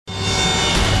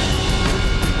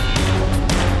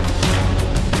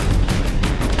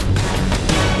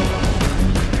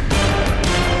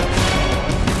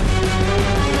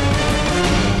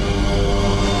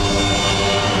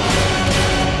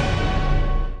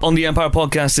On the Empire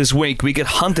podcast this week, we get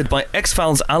hunted by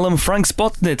X-Files alum Frank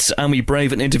Spotnitz, and we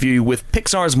brave an interview with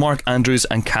Pixar's Mark Andrews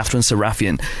and Catherine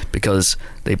Serafian, because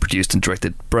they produced and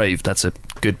directed Brave. That's a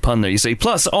good pun there, you see.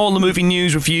 Plus, all the movie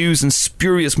news, reviews, and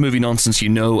spurious movie nonsense you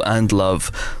know and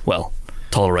love. Well,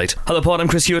 tolerate. Hello pod, I'm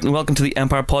Chris Hewitt and welcome to the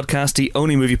Empire Podcast, the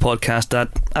only movie podcast that,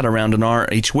 at around an hour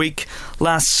each week,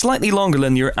 lasts slightly longer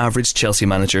than your average Chelsea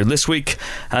manager. This week,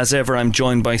 as ever, I'm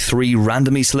joined by three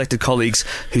randomly selected colleagues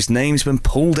whose names have been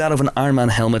pulled out of an Iron Man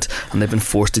helmet and they've been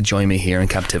forced to join me here in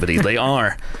captivity. They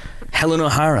are Helen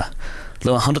O'Hara,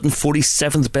 the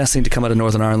 147th best thing to come out of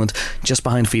Northern Ireland, just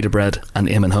behind Feeder Bread and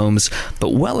Eamon Holmes, but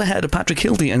well ahead of Patrick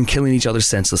Hilty and killing each other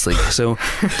senselessly. So,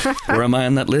 where am I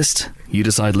on that list? You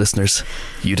decide, listeners.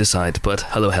 You decide. But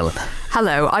hello, Helen.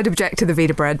 Hello. I'd object to the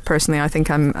Vita bread. Personally, I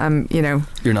think I'm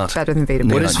You're not. better than Vita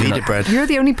bread. What is Vita bread? You're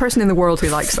the only person in the world who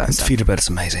likes that stuff. Feeder Bread is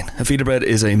amazing. Feeder Bread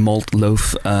is a malt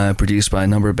loaf produced by a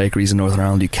number of bakeries in Northern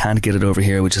Ireland. You can't get it over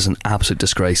here, which is an absolute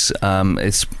disgrace.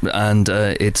 It's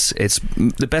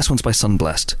the best one's by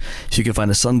Sunblessed. If you can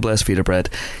find a Sunblessed Feeder Bread,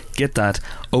 get that.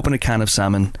 Open a can of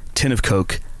salmon, tin of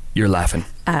Coke. You're laughing.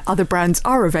 Other brands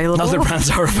are available.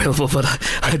 But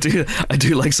I do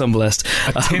like Sunblessed.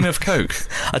 A tin of Coke.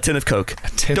 A tin of Coke.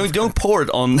 Don't pour it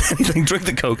on anything. Drink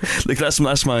the Coke. Like that's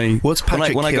my. What's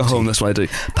Patrick when I go home? That's what I do.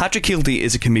 Patrick Hilty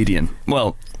is a comedian.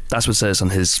 Well, that's what it says on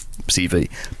his CV.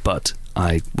 But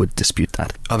I would dispute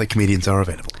that. Other comedians are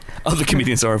available. Other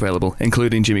comedians are available,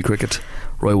 including Jimmy Cricket,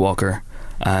 Roy Walker,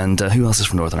 and who else is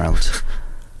from Northern Ireland?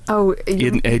 Oh,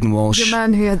 Aidan Walsh. Your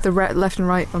man who had the left and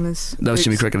right on his... That was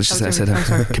Jimmy Cricket. I said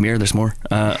come here, there's more.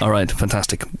 Alright,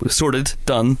 fantastic. Sorted,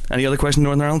 done. Any other questions,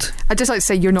 Northern Ireland? I'd just like to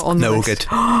say you're not on the list. No, good.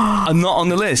 I'm not on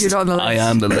the list. You're not on the list. I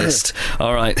am the list.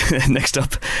 Alright, next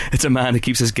up, it's a man who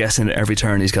keeps us guessing at every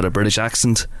turn. He's got a British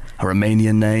accent, a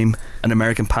Romanian name, an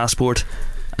American passport,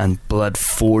 and blood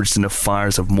forged in the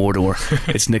fires of Mordor.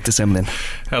 It's Nick DeSimlin.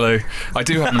 Hello. I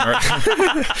do have an American...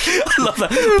 I love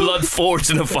that. Blood forged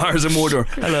in the fires of Mordor.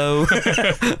 Hello.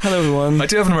 Hello, everyone. I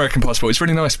do have an American passport. It's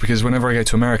really nice because whenever I go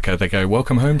to America, they go,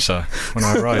 "Welcome home, sir," when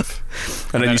I arrive.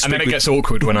 and then it gets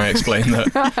awkward when I explain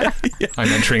that I'm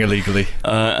entering illegally.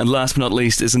 And last but not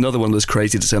least is another one of those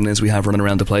crazy DeSimlins we have running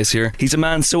around the place here. He's a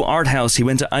man so art house, he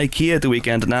went to IKEA at the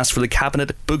weekend and asked for the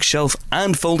cabinet, bookshelf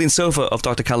and folding sofa of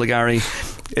Dr. Caligari.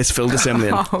 It's Phil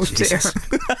DeSimlin. Oh dear.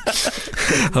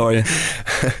 How are you?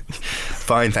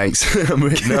 Fine, thanks. I'm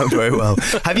very well.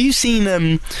 Have you seen,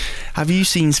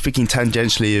 speaking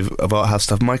tangentially of art house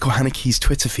stuff, Michael Haneke's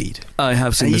Twitter feed? I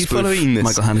have seen. Are you following this?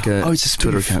 Michael Haneke. Oh, it's a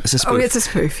spoof. Twitter account. It's a spoof. Oh, it's a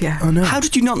spoof. Yeah. Oh no. How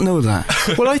did you not know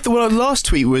that? Well, our last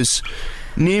tweet was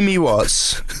Naomi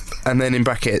Watts, and then in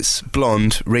brackets,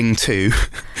 blonde, ring 2,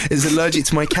 is allergic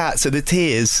to my cat, so the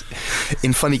tears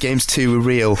in Funny Games 2 were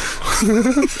real.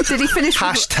 Did he finish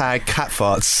Hashtag cat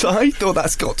farts. So I thought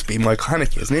that's got to be Michael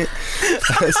Haneke, isn't it?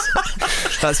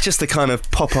 That's just the kind of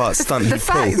pop art stunt the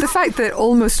fact that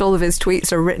almost all of his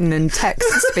tweets are written in text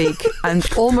speak and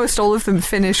almost all of them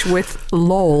finish with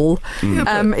lol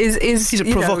is he's a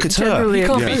provocateur.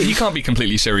 He can't be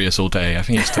completely serious all day. I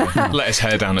think he has to let his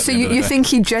hair down at the end of the you day. think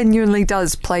he genuinely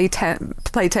does play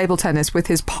table tennis with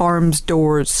his palms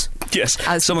doors? Yes.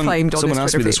 As Someone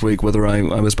asked me this week whether I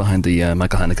was behind the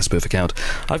Michael Haneke spoof account.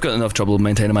 I've got enough trouble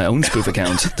maintaining my own spoof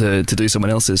account to do someone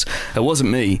else's. It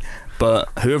wasn't me, but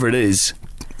whoever it is.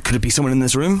 Could it be someone in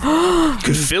this room?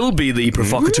 Could Phil be the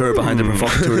provocateur behind the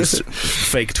provocateur's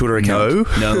fake Twitter account?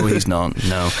 No, he's not.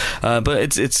 No,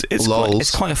 but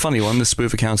it's quite a funny one. The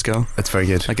spoof accounts go. That's very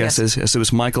good. I guess so. It's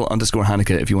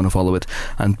Michael_Haneke if you want to follow it,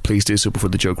 and please do so before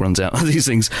the joke runs out. These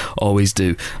things always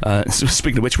do. So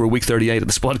speaking of which, we're week 38 of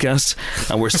this podcast,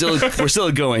 and we're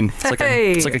still going.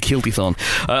 It's like a Kilty-thon.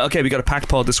 Okay, we got a packed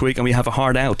pod this week, and we have a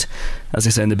hard out. As I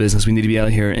say in the business, we need to be out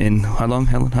of here in how long,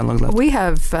 Helen? How long left? We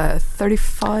have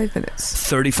 35 minutes.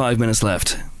 35 minutes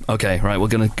left. Okay, right, we're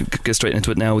going to get straight into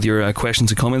it now with your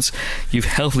questions and comments. You've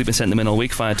helpfully been sending them in all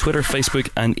week via Twitter, Facebook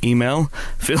and email.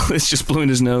 Phil is just blowing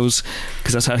his nose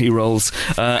because that's how he rolls.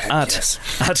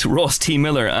 At Ross T.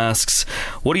 Miller asks,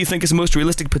 what do you think is the most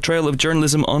realistic portrayal of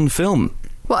journalism on film?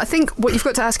 Well, I think what you've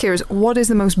got to ask here is, what is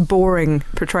the most boring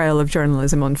portrayal of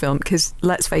journalism on film? Because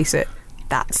let's face it,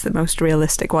 that's the most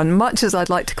realistic one. Much as I'd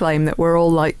like to claim that we're all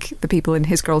like the people in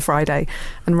His Girl Friday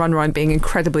and run around being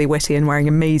incredibly witty and wearing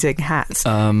amazing hats,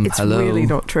 it's really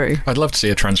not true. I'd love to see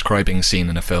a transcribing scene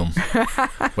in a film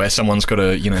where someone's got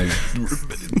to,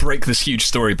 break this huge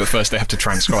story, but first they have to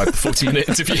transcribe the 40-minute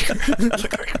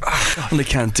interview. And they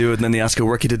can't do it, and then they ask a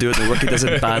workie to do it, and the workie does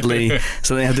it badly,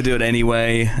 so they have to do it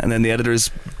anyway, and then the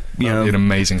editors... That'd be an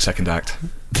amazing second act.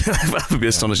 That would be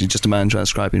astonishing. Just a man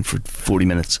transcribing for 40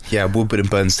 minutes. Yeah, Woodward and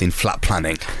Bernstein flat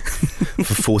planning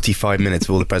for 45 minutes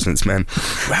of All the President's Men.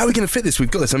 Well, how are we going to fit this?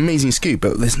 We've got this amazing scoop,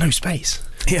 but there's no space.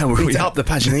 Yeah, We need to up the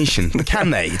pagination.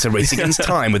 Can they? It's a race against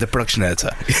time with the production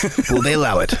editor. Will they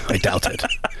allow it? I doubt it.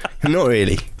 Not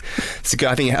really. It's good.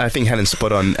 I think Helen's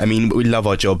spot on. I mean, we love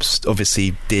our jobs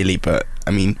obviously dearly, but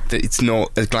I mean, it's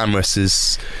not as glamorous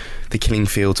as the Killing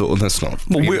Fields, or that's not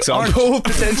a good example.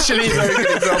 Potentially a very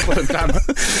good example of glamour.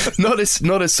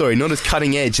 Not as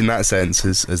cutting edge in that sense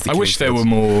as the Killing wish there Fields. were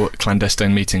more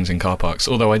clandestine meetings in car parks.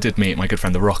 Although I did meet my good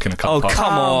friend The Rock in a car park.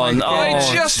 Come on!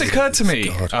 It just occurred to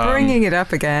me. Bringing it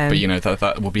up again. But you know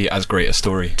that will be as great a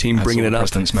story. Team as bringing All it the up.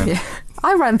 President's Men. Yeah.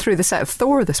 I ran through the set of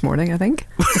Thor this morning, I think.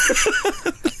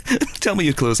 Tell me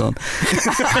your clothes on.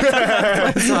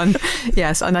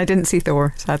 Yes, and I didn't see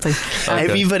Thor, sadly.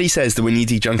 Everybody says that when you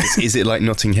do junkets, is it like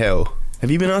Notting Hill? Have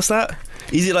you been asked that?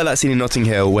 Is it like that scene in Notting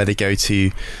Hill where they go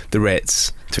to the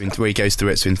Ritz, where he goes to the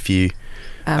Ritz to interview?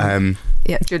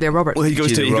 Yeah, Julia Roberts. Well, he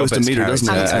goes to meet her,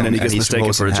 doesn't he? And then he gets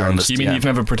mistaken for a journalist. You mean you've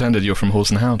never pretended you're from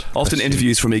Horse and Hound? Often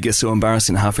interviews for me get so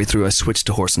embarrassing halfway through I switch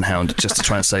to Horse and Hound just to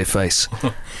try and save face.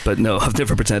 But no, I've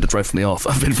never pretended right from the off.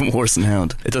 I've been from Horse and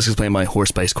Hound. It does explain my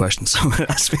horse-based questions. So it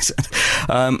has to be said.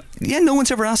 Yeah, no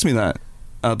one's ever asked me that,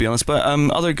 I'll be honest. But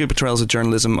other good portrayals of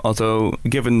journalism, although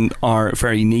given our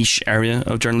very niche area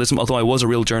of journalism, although I was a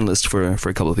real journalist for a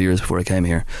couple of years before I came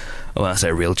here. Well, I say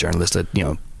a real journalist at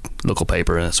local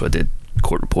paper, so I did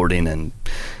court reporting and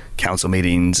council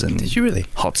meetings and Did you really?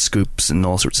 hot scoops and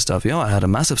all sorts of stuff. I had a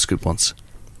massive scoop once.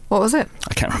 What was it?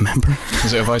 I can't remember.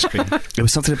 Was it of ice cream? It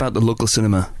was something about the local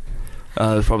cinema.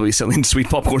 Probably selling sweet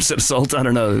popcorn instead of salt. I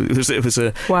don't know. It was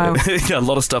a Wow. yeah, a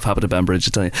lot of stuff happened at Banbridge,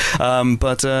 I tell you.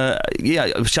 But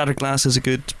Shattered Glass is a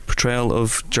good portrayal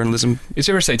of journalism. It's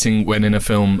irritating when in a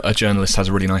film a journalist has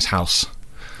a really nice house.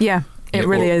 Yeah, it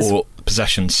really is. Or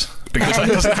possessions. Because that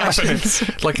doesn't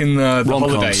happen. Like in the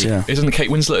Rom-coms, Holiday. yeah. Isn't Kate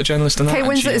Winslet a journalist in that? Kate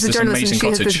And she Winslet has is a this journalist and amazing she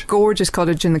has cottage. this gorgeous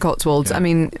cottage in the Cotswolds. Yeah. I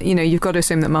mean, you've got to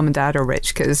assume that mum and dad are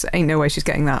rich because ain't no way she's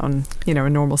getting that on, a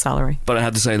normal salary. But I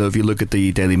have to say, though, if you look at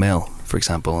the Daily Mail, for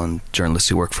example, and journalists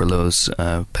who work for those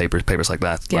papers like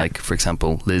that, Yeah. like, for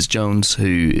example, Liz Jones,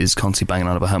 who is constantly banging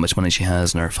on about how much money she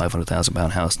has in her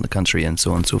 £500,000 house in the country and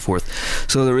so on and so forth.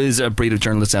 So there is a breed of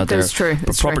journalists out there. That's true.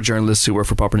 But proper journalists who work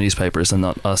for proper newspapers and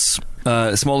not us.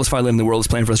 Smallest violin in the world is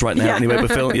playing for us right now. Yeah. Anyway,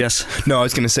 but Phil, yes. No, I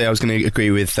was going to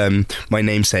agree with my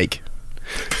namesake.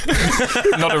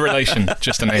 Not a relation,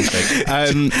 just a namesake.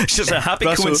 It's just a happy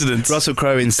coincidence. Russell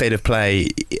Crowe in State of Play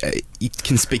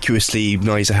conspicuously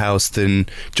nicer house than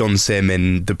John Sim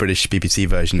in the British BBC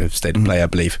version of State of Play, I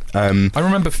believe. I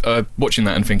remember watching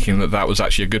that and thinking that was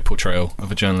actually a good portrayal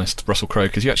of a journalist, Russell Crowe,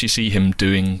 because you actually see him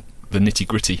doing the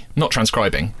nitty-gritty, not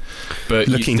transcribing, but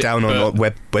looking down on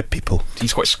web people.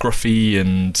 He's quite scruffy,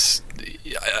 and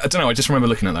I don't know, I just remember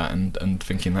looking at that and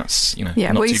thinking that's, Yeah, not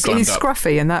well, too he's glammed up.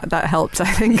 scruffy, and that helps, I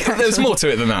think. There's more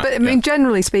to it than that. But I mean,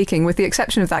 generally speaking, with the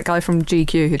exception of that guy from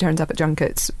GQ who turns up at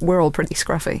junkets, we're all pretty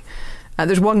scruffy.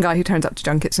 There's one guy who turns up to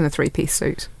junkets in a three-piece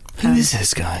suit. Who is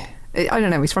this guy? I don't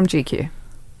know, he's from GQ.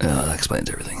 That explains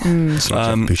everything.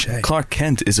 Boucher. Clark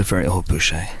Kent is a very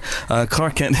Boucher.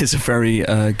 Clark Kent is a very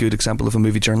good example of a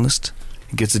movie journalist.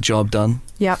 He gets the job done.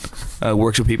 Yep.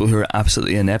 Works with people who are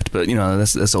absolutely inept, but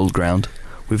that's old ground.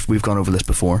 We've gone over this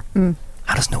before.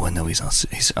 How does no one know he's not?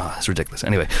 It's ridiculous.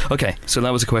 Anyway, okay. So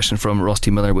that was a question from Ross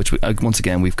T. Miller, which once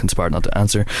again we've conspired not to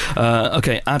answer.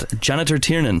 Okay, at Janitor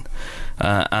Tiernan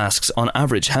asks, on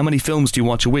average, how many films do you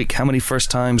watch a week? How many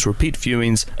first times, repeat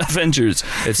viewings, Avengers,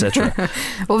 etc.? Well,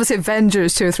 obviously,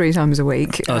 Avengers 2 or 3 times a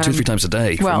week. 2 or 3 times a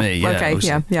day for me. Yeah,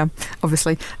 okay, yeah,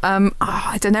 obviously.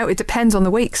 I don't know. It depends on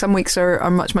the week. Some weeks are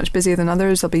much busier than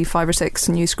others. There'll be 5 or 6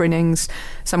 new screenings.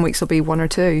 Some weeks will be 1 or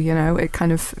 2. It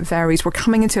kind of varies. We're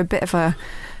coming into a bit of a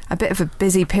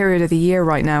busy period of the year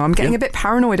right now. I'm getting a bit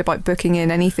paranoid about booking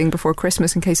in anything before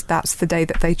Christmas in case that's the day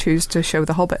that they choose to show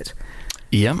The Hobbit.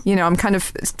 Yeah. I'm kind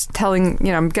of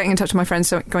I'm getting in touch with my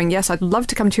friends going, yes, I'd love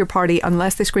to come to your party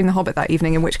unless they screen The Hobbit that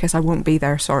evening, in which case I won't be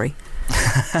there, sorry.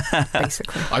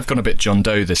 Basically. I've gone a bit John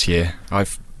Doe this year.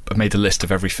 I've made a list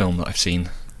of every film that I've seen.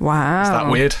 Wow. Is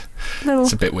that weird? Little.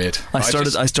 It's a bit weird. I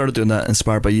started doing that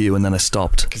inspired by you, and then I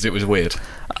stopped. Because it was weird.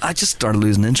 I just started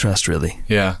losing interest, really.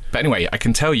 Yeah. But anyway, I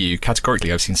can tell you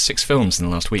categorically I've seen 6 films in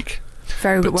the last week.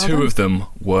 Very But well 2 done. of them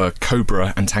were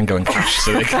Cobra and Tango and Cash,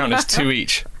 so they count as 2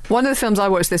 each. One of the films I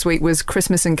watched this week was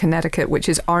Christmas in Connecticut, which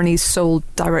is Arnie's sole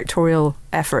directorial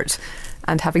effort.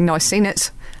 And having now seen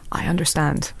it, I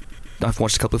understand. I've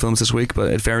watched a couple of films this week,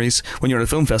 but it varies. When you're at a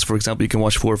film fest, for example, you can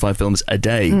watch 4 or 5 films a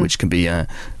day, which can be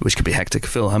hectic.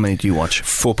 Phil, how many do you watch?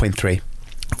 4.3.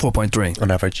 4.3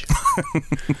 on average.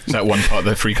 Is that one part of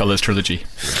the Three Colours trilogy?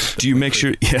 Do you make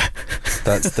sure? Yeah,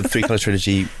 That's the Three Colours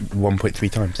trilogy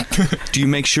 1.3 times. do you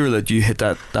make sure that you hit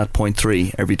that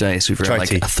 0.3 every day? So if you're Try like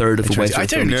to. a third of the way through I the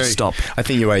film, don't you know. just stop. I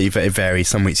think you're right. It varies.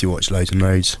 Some weeks you watch loads and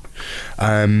loads.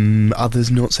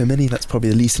 Others not so many. That's probably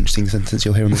the least interesting sentence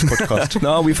you'll hear on this podcast.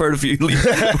 No, we've heard a few. We've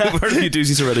heard a few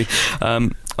doozies already.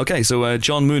 Okay, so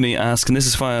John Mooney asks, and this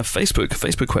is via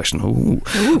Facebook question.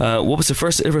 What was the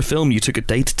first ever film you took a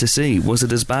date to see? Was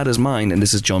it as bad as mine? And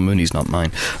this is John Mooney's, not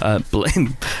mine.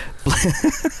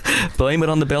 Blame it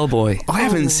on the bellboy. I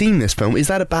haven't seen this film. Is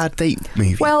that a bad date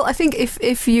movie? Well, I think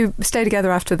if you stay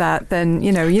together after that, then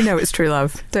you know it's true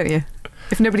love, don't you?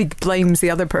 If nobody blames the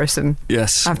other person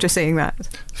Yes. after seeing that.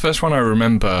 The first one I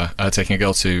remember taking a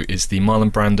girl to is the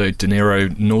Marlon Brando, De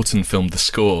Niro, Norton film, The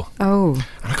Score. Oh.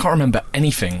 And I can't remember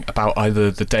anything about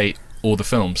either the date or the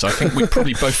film, so I think we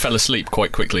probably both fell asleep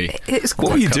quite quickly.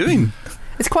 What were you doing?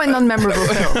 It's quite an unmemorable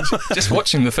film. Just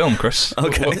watching the film, Chris.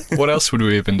 Okay. What else would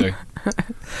we have been doing?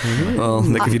 Well,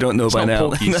 Nick, if you don't know It's by not now.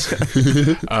 Porky's.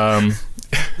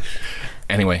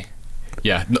 Anyway,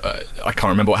 yeah, I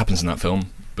can't remember what happens in that film,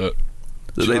 but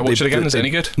should I watch it again? Is it any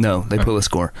good? No, they pull a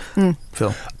score.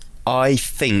 Phil. I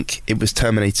think it was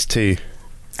Terminator 2.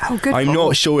 Oh, good. I'm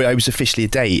not sure it was officially a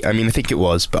date. I mean, I think it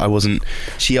was, but I wasn't.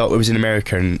 It was in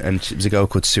America, and it was a girl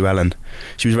called Sue Ellen.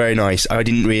 She was very nice. I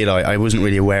wasn't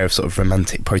really aware of sort of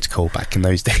romantic protocol back in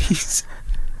those days.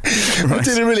 I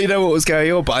didn't really know what was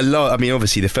going on, but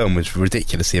obviously the film was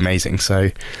ridiculously amazing,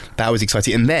 so that was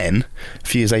exciting. And then a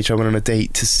few years later I went on a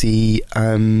date to see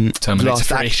Terminator Last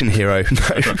 3. Action Hero.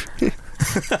 No.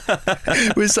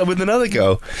 with another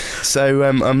girl. So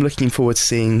I'm looking forward to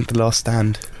seeing The Last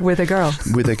Stand With a girl.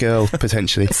 with a girl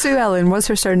potentially. Sue Ellen, was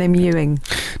her surname Ewing?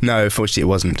 No, unfortunately it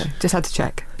wasn't. Just had to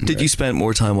check. Did you spend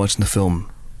more time watching the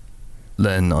film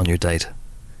than on your date?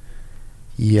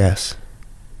 Yes.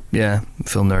 Yeah,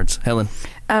 film nerds. Helen.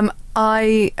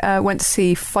 I went to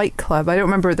see Fight Club. I don't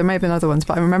remember, there may have been other ones,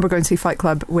 but I remember going to see Fight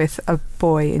Club with a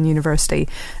boy in university,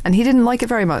 and he didn't like it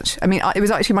very much. I mean, it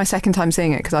was actually my second time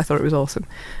seeing it because I thought it was awesome,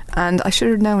 and I should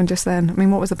have known just then. I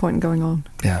mean, what was the point in going on?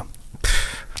 Yeah.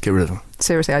 Get rid of him.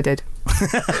 Seriously, I did.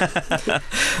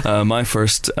 My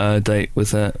first date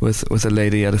with a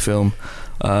lady at a film.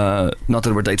 Not that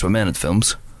there were dates with men at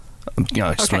films.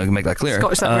 I just want to make that clear.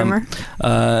 Scotch that rumour.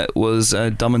 Was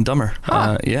Dumb and Dumber.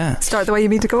 Yeah. Start the way you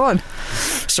mean to go on.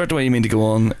 Start the way you mean to go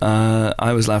on.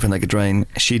 I was laughing like a drain.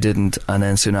 She didn't, and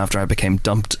then soon after I became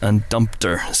dumped and dumped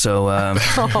her. So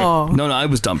no, I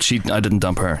was dumped. I didn't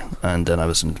dump her, and then I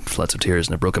was in floods of tears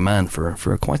and a broken man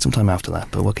for quite some time after that.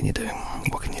 But what can you do?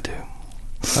 What can you do?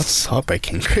 That's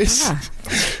heartbreaking, Chris. Yeah.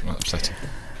 Well, upsetting.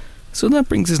 So that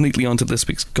brings us neatly onto this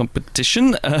week's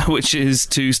competition, which is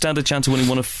to stand a chance of winning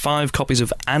one of 5 copies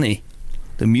of Annie,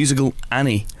 the musical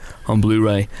Annie, on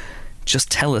Blu-ray. Just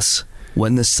tell us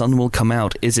when the sun will come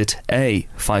out. Is it A,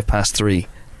 3:05,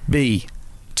 B,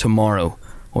 tomorrow,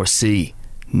 or C,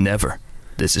 never?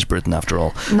 This is Britain after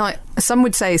all. Now, some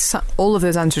would say all of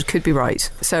those answers could be right.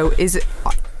 So is it...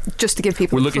 Just to give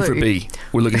people We're looking for B.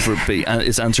 We're looking for B. And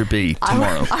it's answer B,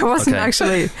 tomorrow. I wasn't Okay.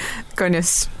 actually going to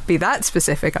be that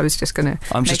specific. I was just going to.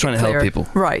 I'm just trying to help people.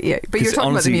 Right, yeah. But you're 'Cause talking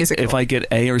honestly, about the musical. if I get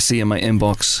A or C in my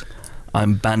inbox,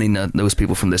 I'm banning those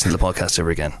people from listening to the podcast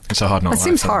ever again. It's a hard knock. That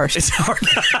seems harsh. It's hard.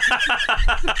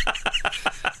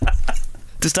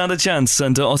 To stand a chance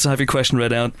and to also have your question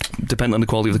read out, depending on the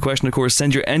quality of the question, of course,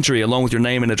 send your entry along with your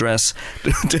name and address.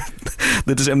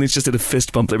 Emily's just did a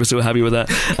fist bump. They were so happy with that.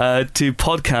 To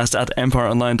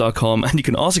podcast@empireonline.com. And you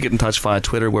can also get in touch via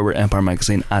Twitter, where we're Empire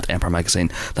Magazine, @Empire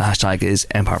Magazine. The hashtag is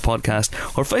Empire Podcast.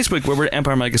 Or Facebook, where we're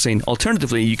Empire Magazine.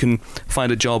 Alternatively, you can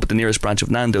find a job at the nearest branch of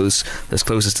Nando's that's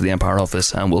closest to the Empire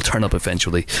office, and we'll turn up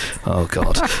eventually. Oh,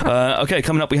 God. Okay,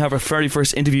 coming up, we have our very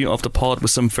first interview of the pod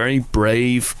with some very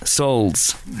brave souls.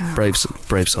 Brave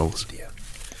souls.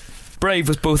 Brave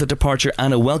was both a departure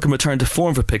and a welcome return to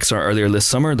form for Pixar earlier this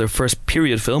summer. Their first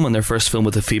period film and their first film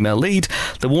with a female lead.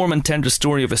 The warm and tender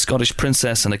story of a Scottish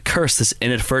princess and a curse that's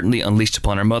inadvertently unleashed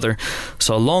upon her mother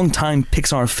saw long-time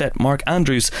Pixar vet Mark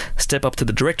Andrews step up to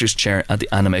the director's chair at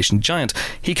the animation giant.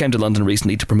 He came to London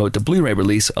recently to promote the Blu-ray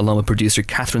release along with producer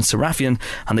Catherine Serafian,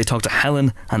 and they talked to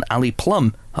Helen and Ali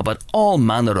Plum about all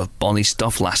manner of bonny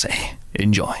stuff, lassie.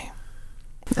 Enjoy.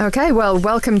 Okay, well,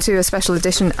 welcome to a special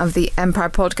edition of the Empire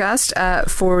Podcast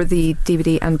for the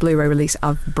DVD and Blu-ray release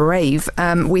of Brave.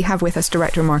 We have with us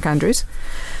director Mark Andrews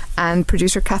and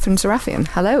producer Catherine Serafian.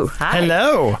 Hello.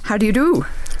 Hello. How do you do?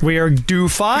 We are do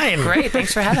fine. Great,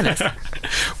 thanks for having us.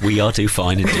 We are do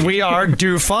fine indeed. We are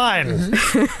do fine.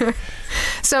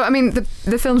 So, I mean,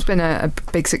 the film's been a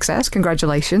big success.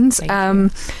 Congratulations.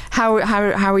 How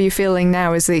are you feeling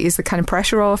now? Is the kind of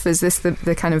pressure off? Is this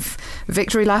the kind of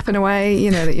victory lap in a way?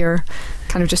 You know, that you're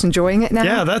kind of just enjoying it now?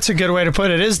 Yeah, that's a good way to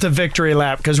put it. It is the victory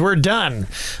lap because we're done.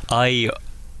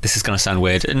 This is going to sound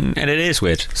weird, and it is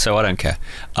weird, so I don't care.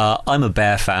 I'm a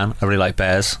bear fan. I really like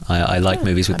bears. I like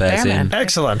movies with bears bear in. man.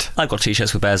 Excellent. I've got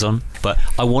T-shirts with bears on, but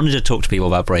I wanted to talk to people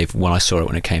about Brave when I saw it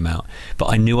when it came out, but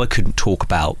I knew I couldn't talk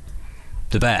about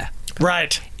the bear.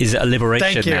 Right. Is it a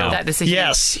liberation Thank you. now? That is a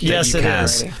Yes, huge- yes, you it can.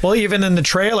 is. Well, even in the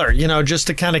trailer, you know, just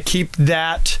to kind of keep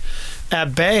that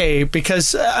at bay,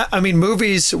 because I mean,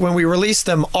 movies when we release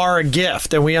them are a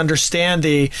gift, and we understand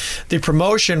the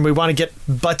promotion. We want to get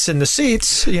butts in the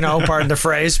seats, you know, pardon the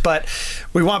phrase, but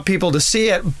we want people to see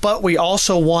it. But we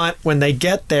also want, when they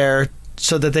get there,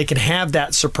 so that they can have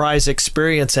that surprise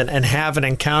experience and have an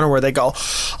encounter where they go,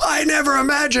 I never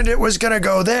imagined it was going to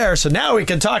go there. So now we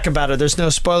can talk about it. There's no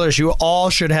spoilers. You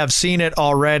all should have seen it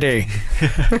already.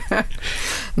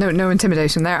 No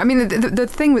intimidation there. I mean, the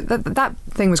thing that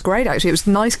thing was great. Actually, it was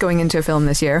nice going into a film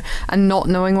this year and not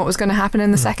knowing what was going to happen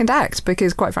in the second act,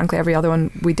 because quite frankly, every other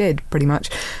one we did pretty much.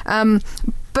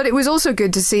 But it was also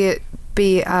good to see it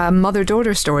be a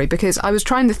mother-daughter story, because I was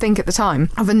trying to think at the time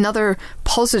of another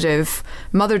positive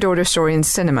mother-daughter story in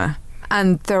cinema,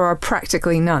 and there are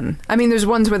practically none. I mean, there's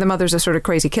ones where the mother's a sort of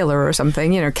crazy killer or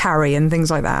something, you know, Carrie and things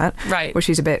like that, Right. where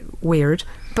she's a bit weird,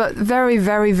 but very,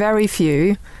 very, very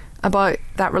few about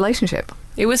that relationship.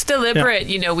 It was deliberate.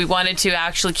 You know, we wanted to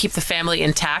actually keep the family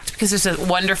intact, because there's a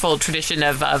wonderful tradition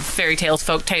of fairy tales,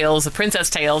 folk tales, of princess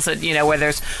tales that, you know, where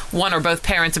there's one or both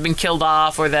parents have been killed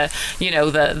off, or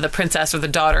the princess or the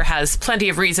daughter has plenty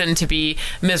of reason to be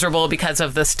miserable because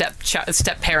of the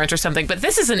step parent or something. But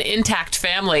this is an intact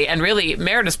family, and really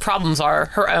Merida's problems are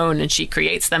her own, and she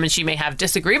creates them, and she may have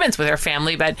disagreements with her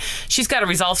family, but she's got to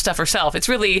resolve stuff herself. It's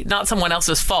really not someone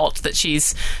else's fault that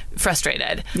she's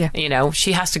frustrated. Yeah. You know,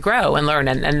 she has to grow and learn,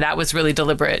 and that was really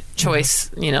deliberate choice,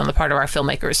 you know, on the part of our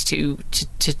filmmakers to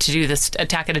do this,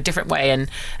 attack it a different way and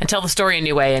tell the story a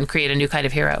new way and create a new kind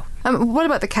of hero. What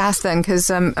about the cast then? Because,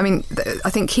 I mean,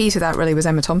 I think key to that really was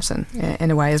Emma Thompson,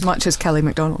 in a way, as much as Kelly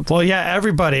MacDonald. Well, yeah,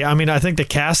 everybody. I mean, I think the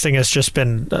casting has just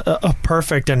been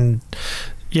perfect, and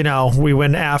you know, we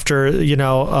went after, you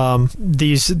know,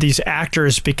 these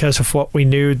actors because of what we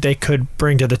knew they could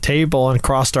bring to the table, and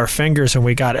crossed our fingers, and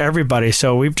we got everybody.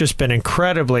 So we've just been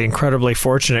incredibly, incredibly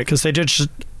fortunate, because they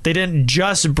didn't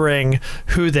just bring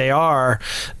who they are.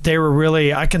 They were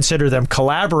really, I consider them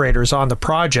collaborators on the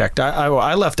project.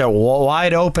 I left it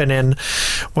wide open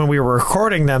when we were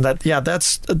recording them that, yeah,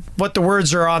 that's what the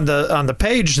words are on the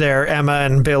page there, Emma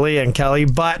and Billy and Kelly,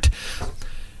 but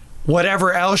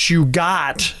whatever else you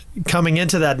got coming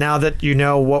into that, now that you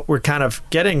know what we're kind of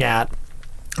getting at,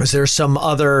 is there some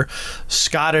other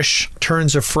Scottish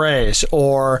turns of phrase,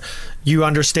 or you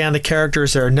understand the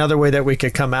characters? There another way that we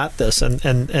could come at this,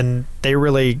 and they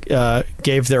really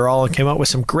gave their all and came up with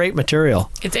some great material.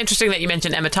 It's interesting that you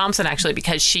mentioned Emma Thompson, actually,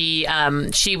 because she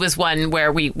was one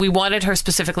where we wanted her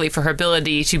specifically for her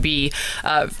ability to be,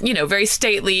 you know, very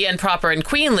stately and proper and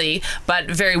queenly, but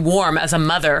very warm as a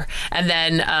mother, and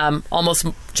then almost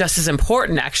just as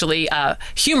important, actually,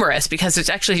 humorous, because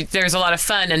there's a lot of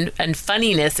fun and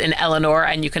funniness in Eleanor,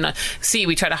 and you can see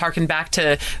we try to harken back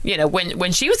to, you know,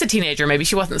 when she was a teenager. Maybe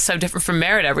she wasn't so different from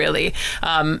Merida, really,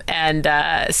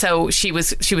 so she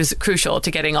was crucial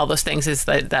to getting all those things.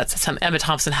 Emma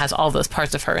Thompson has all those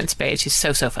parts of her in spades. She's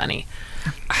so funny.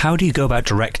 How do you go about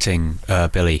directing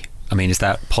Billy? I mean, is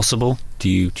that possible? Do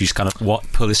you just kind of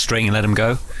pull his string and let him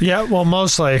go? Yeah, well,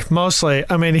 mostly.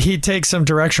 I mean, he takes some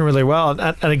direction really well,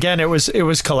 and again, it was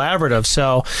collaborative.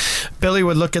 So Billy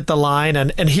would look at the line,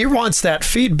 and he wants that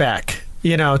feedback,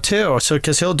 you know, too. So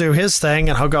because he'll do his thing,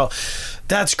 and he'll go,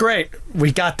 "That's great.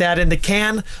 We got that in the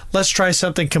can. Let's try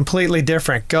something completely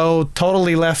different. Go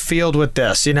totally left field with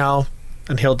this, you know."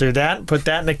 And he'll do that, put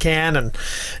that in the can, and,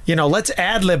 you know, let's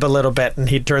ad-lib a little bit. And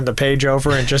he'd turn the page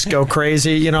over and just go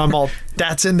crazy. You know, I'm all,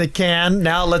 that's in the can.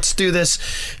 Now let's do this.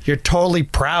 You're totally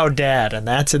proud, Dad. And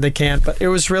that's in the can. But it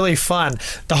was really fun.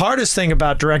 The hardest thing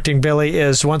about directing Billy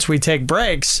is once we take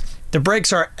breaks, the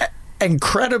breaks are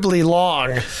incredibly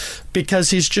long because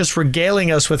he's just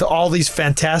regaling us with all these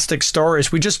fantastic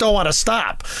stories. We just don't want to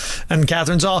stop. And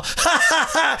Catherine's all, ha ha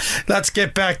ha, let's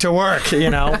get back to work, you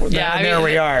know. Yeah, and there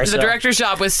we are. The director's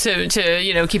job was to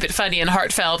you know, keep it funny and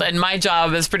heartfelt, and my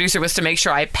job as producer was to make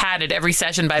sure I padded every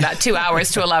session by about 2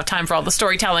 hours to allow time for all the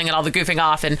storytelling and all the goofing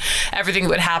off and everything that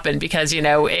would happen, because, you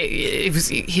know,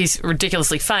 he's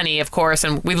ridiculously funny, of course,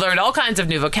 and we learned all kinds of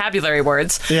new vocabulary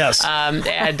words. Yes.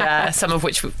 And some of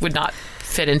which would not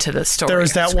fit into the story. There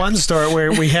was that one story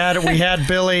where we had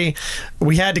Billy,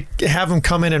 we had to have him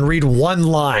come in and read one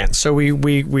line. So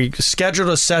we scheduled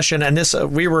a session, and this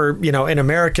we were, you know, in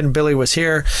American. Billy was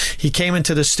here. He came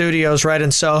into the studios right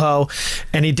in Soho,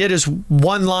 and he did his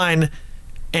one line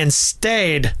and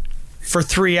stayed for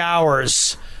 3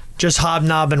 hours. Just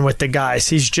hobnobbing with the guys.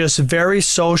 He's just very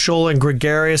social and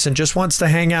gregarious and just wants to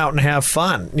hang out and have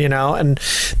fun, you know. And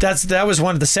that was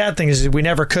one of the sad things, is we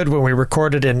never could when we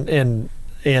recorded in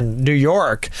New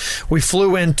York. We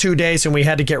flew in 2 days and we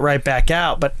had to get right back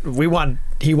out, but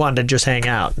he wanted to just hang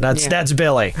out. That's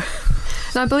Billy.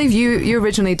 Now, I believe you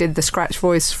originally did the scratch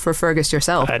voice for Fergus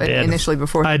yourself. I did. Initially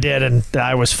before. I did, and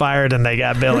I was fired, and they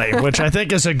got Billy, which I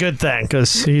think is a good thing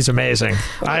because he's amazing.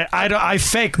 I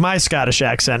fake my Scottish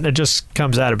accent. It just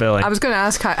comes out of Billy. I was going to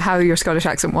ask how your Scottish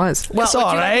accent was. Well, it's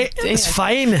all right. It's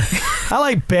fine. I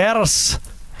like bears.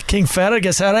 King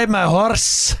Fergus, I ride my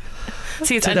horse.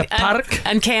 See, it's to the park.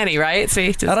 Uncanny, right?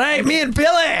 See, all right, me and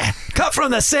Billy cut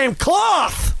from the same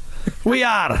cloth. We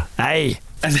are. Aye.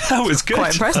 And that was good.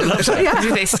 Quite impressive, actually.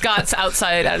 Yeah. They Scots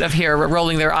outside out of here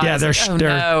rolling their eyes.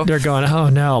 Yeah, they're going, oh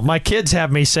no. My kids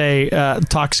have me say,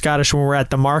 talk Scottish when we're at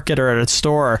the market or at a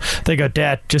store. They go,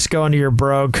 Dad, just go into your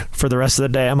brogue for the rest of the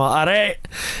day. I'm all right.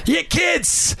 You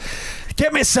kids,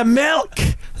 get me some milk,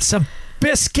 some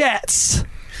biscuits.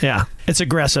 Yeah, it's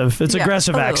aggressive. It's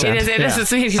aggressive accent. It is.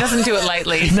 He doesn't do it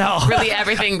lightly. No. Really,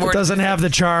 everything It doesn't have the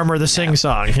charm or the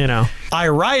sing-song, you know. I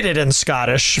write it in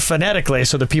Scottish phonetically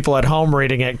so the people at home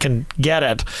reading it can get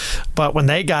it. But when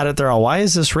they got it, they're all, why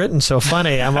is this written so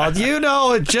funny? I'm all, you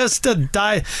know, just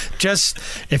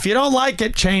if you don't like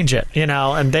it, change it, you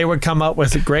know. And they would come up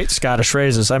with great Scottish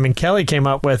phrases. I mean, Kelly came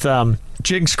up with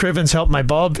Jinx Crivens helped my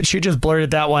bulb. She just blurted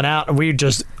that one out,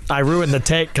 and I ruined the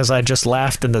take because I just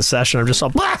laughed in the session. I'm just all,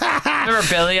 remember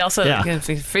Billy also? Yeah.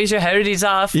 Freeze your herities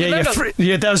off. Yeah,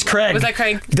 that was Craig. Was that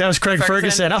Craig? That was Craig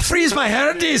Ferguson. I'll freeze my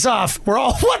herities off. We're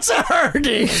all, what's a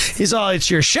herdie? He's all, it's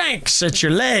your shanks, it's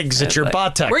your legs, it's your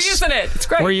buttocks. We're using it. It's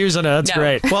great. We're using it. That's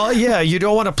great. Well, yeah, you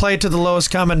don't want to play to the lowest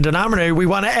common denominator. We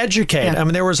want to educate. Yeah. I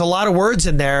mean, there was a lot of words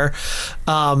in there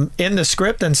in the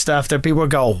script and stuff that people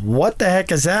would go, what the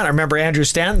heck is that? I remember Andrew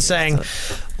Stanton saying,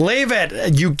 leave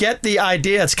it. You get the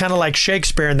idea. It's kind of like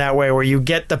Shakespeare in that way, where you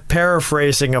get the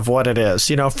paraphrasing of what it is,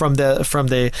 you know, from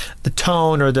the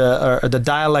tone or the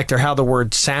dialect or how the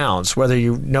word sounds, whether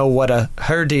you know what a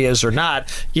herdie is or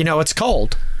not, you know, it's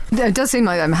cold. It does seem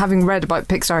like that. Having read about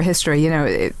Pixar history, you know,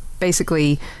 it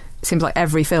basically seems like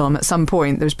every film at some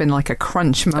point there's been like a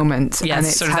crunch moment, and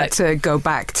it's had to go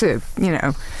back to, you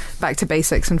know, back to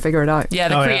basics and figure it out. Yeah,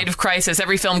 the creative crisis.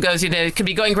 Every film goes, you know, it could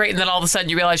be going great, and then all of a sudden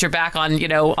you realize you're back on, you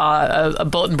know, a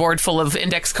bulletin board full of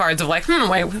index cards of like,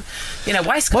 wait, you know,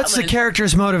 why Scotland? What's the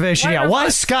character's motivation? Why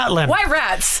Scotland? Why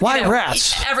rats? Why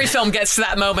rats? Every film gets to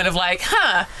that moment of like,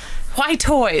 why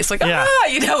toys? Like,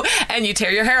 you know, and you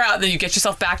tear your hair out, and then you get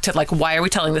yourself back to like, why are we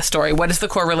telling this story? What is the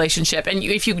core relationship? And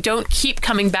if you don't keep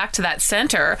coming back to that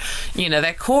center, you know,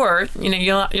 that core, you know,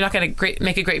 you're not going to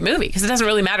make a great movie, because it doesn't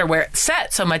really matter where it's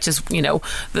set so much as, you know,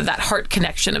 that heart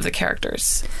connection of the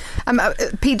characters.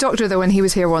 Pete Docter, though, when he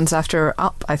was here once after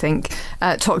Up, I think,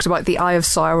 talked about the Eye of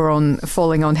Sauron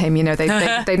falling on him. You know, they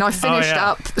now finished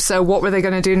Up, so what were they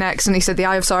going to do next? And he said the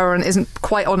Eye of Sauron isn't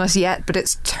quite on us yet, but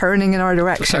it's turning in our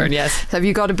direction. Yes. So have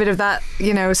you got a bit of that,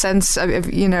 you know, sense?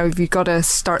 You know, have you got to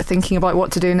start thinking about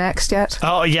what to do next yet?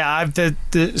 Oh yeah, the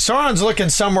Sauron's looking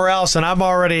somewhere else, and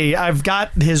I've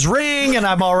got his ring, and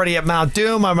I'm already at Mount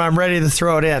Doom. I'm ready to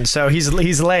throw it in. So he's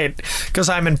late because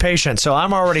I'm impatient. So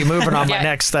I'm already moving on my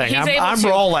next thing. I'm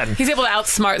rolling. He's able to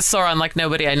outsmart Sauron like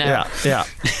nobody I know. Yeah.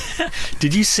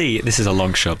 Did you see? This is a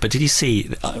long shot, but did you see?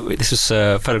 This was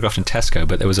photographed in Tesco,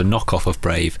 but there was a knockoff of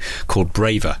Brave called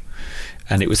Braver.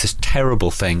 And it was this terrible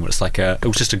thing where it's like it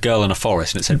was just a girl in a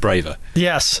forest, and it said Braver.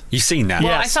 Yes. You've seen that?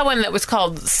 Well, I saw one that was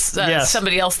called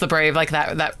Somebody Else the Brave, like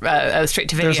that straight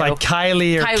to video. There's like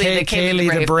Kylie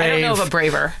the Brave. I don't know of a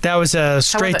Braver. That was a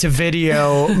straight to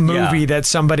video movie that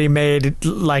somebody made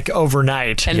like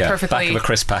overnight. And perfectly. Back of a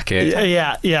crisp packet.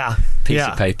 Yeah. Piece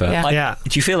of paper. Yeah.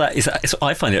 Do you feel that?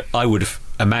 I find it. I would have.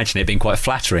 imagine it being quite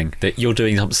flattering that you're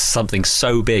doing something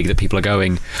so big that people are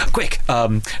going, quick,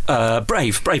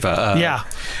 braver. Yeah,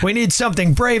 we need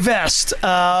something bravest,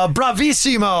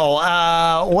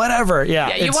 bravissimo, whatever.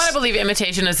 Yeah, you want to believe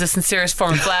imitation is the sincerest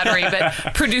form of flattery, but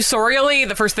producerially,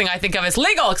 the first thing I think of is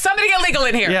legal. Somebody get legal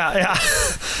in here.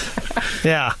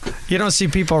 Yeah. You don't see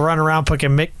people running around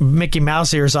putting Mickey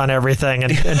Mouse ears on everything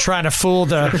and trying to fool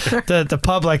the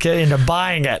public into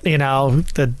buying it.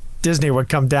 The Disney would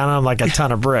come down on them like a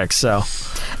ton of bricks. So,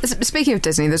 speaking of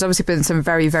Disney, there's obviously been some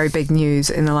very, very big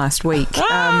news in the last week.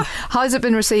 How has it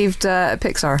been received at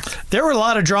Pixar? There were a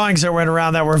lot of drawings that went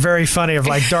around that were very funny, of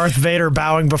like Darth Vader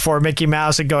bowing before Mickey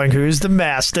Mouse and going, "Who's the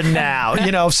master now?"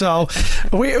 So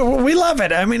we love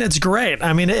it. I mean, it's great.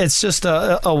 I mean, it's just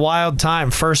a wild time.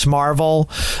 First Marvel,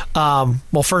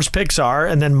 first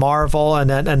Pixar, and then Marvel, and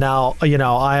now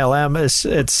ILM.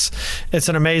 It's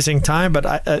an amazing time, but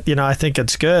I think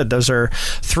it's good. Those are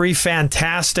three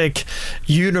fantastic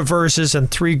universes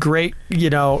and three great,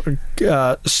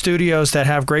 studios that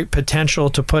have great potential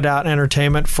to put out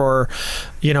entertainment for,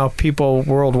 people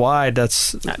worldwide. I'm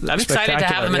excited to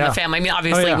have them in the family. I mean,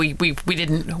 obviously,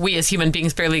 we as human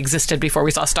beings barely existed before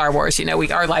we saw Star Wars.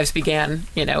 Our lives began,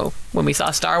 when we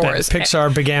saw Star Wars.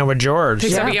 Pixar began with George.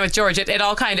 Began with George. It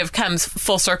all kind of comes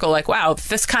full circle. Like, wow,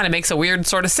 this kind of makes a weird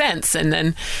sort of sense. And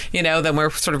then, then we're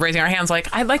sort of raising our hands, like,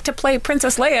 I'd like to play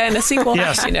Princess Leia in a sequel.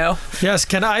 Yes. Yes.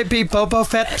 Can I be Boba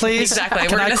Fett, please? Exactly.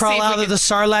 Can I crawl out of the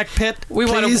Sarlacc pit? We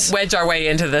want to wedge our way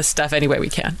into this stuff any way we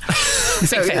can.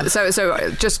 So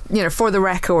just for the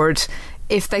record,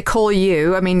 if they call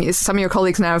you, I mean, some of your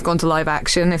colleagues now have gone to live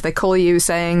action. If they call you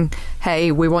saying,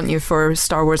 "Hey, we want you for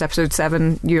Star Wars Episode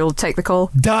VII," you'll take the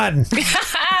call? Done.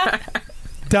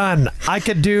 Done. I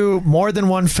could do more than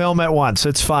one film at once.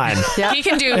 It's fine. Yeah. He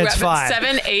can do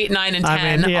 7, 8, 9, and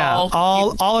 10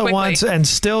 all at once, and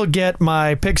still get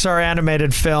my Pixar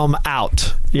animated film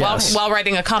out. Yes. While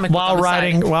writing a comic book.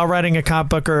 While writing a comic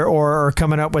book or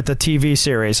coming up with a a TV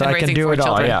series. And I can do it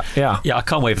all. Children. Yeah. I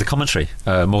can't wait for the commentary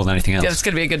more than anything else. Yeah, it's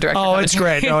going to be a good director. Oh, it's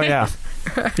great. Oh, yeah.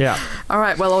 Yeah. All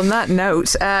right. Well, on that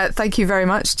note, thank you very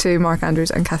much to Mark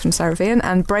Andrews and Catherine Sarafian.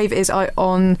 And Brave is out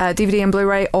on DVD and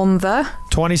Blu-ray on the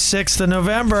 26th of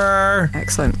November.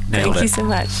 Excellent. Thank you so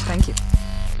much. Thank you.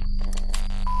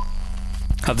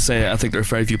 I have to say, I think there are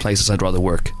very few places I'd rather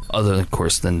work, other, of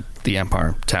course, than the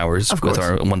Empire Towers with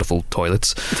our wonderful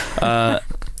toilets,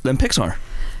 than Pixar.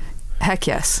 Heck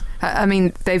yes. I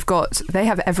mean, they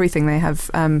have everything. They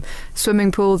have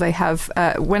swimming pool. They have,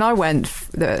 when I went,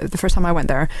 the first time I went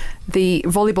there, the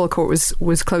volleyball court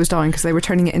was closed down because they were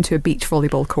turning it into a beach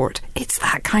volleyball court. It's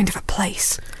that kind of a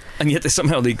place. And yet they still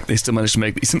managed to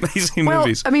make these amazing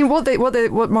movies. I mean,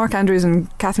 what Mark Andrews and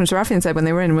Catherine Sarafian said when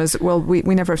they were in was, well, we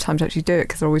never have time to actually do it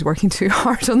because they're always working too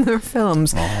hard on their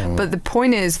films. Oh. But the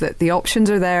point is that the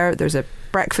options are there. There's a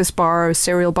breakfast bar, a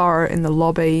cereal bar in the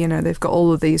lobby. They've got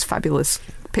all of these fabulous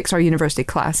Pixar University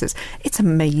classes. It's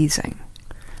amazing.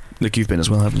 Look, you've been as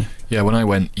well, haven't you? Yeah, when I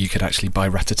went, you could actually buy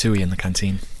ratatouille in the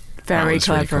canteen. Very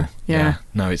clever. Really cool. Yeah.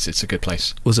 No, it's a good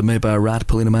place. Was it made by a rat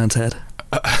pulling a man's head?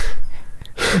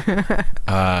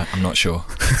 I'm not sure.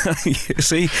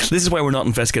 See, this is why we're not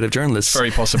investigative journalists. Very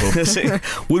possible.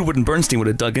 Woodward and Bernstein would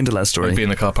have dug into that story. They'd be in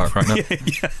the car park right now.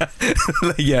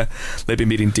 Yeah, they'd be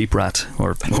meeting Deep Rat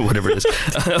or whatever it is.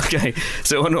 Okay,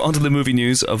 so on to the movie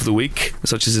news of the week,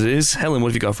 such as it is. Helen, what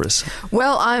have you got for us?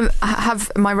 Well, I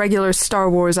have my regular Star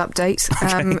Wars update.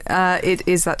 Okay. It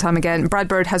is that time again. Brad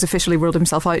Bird has officially ruled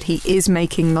himself out. He is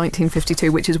making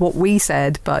 1952, which is what we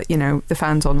said, but the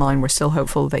fans online were still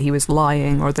hopeful that he was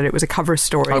lying or that it was a cover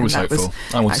story. I was hopeful.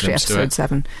 I wanted him to do it. Episode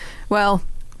 7. Well,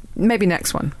 maybe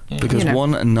next one. Because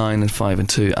 1 and 9 and 5 and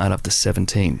 2 add up to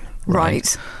 17. Right.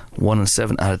 1 and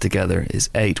 7 added together is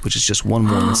 8, which is just 1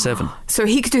 more than 7. So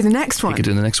he could do the next one. He could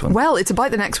do the next one. Well, it's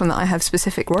about the next one that I have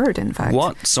specific word, in fact.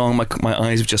 What song? My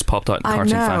eyes have just popped out in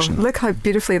cartoon fashion. Look how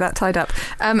beautifully that tied up.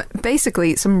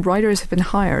 Basically, some writers have been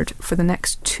hired for the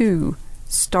next 2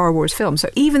 Star Wars films. So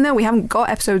even though we haven't got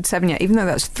Episode 7 yet, even though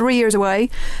that's 3 years away,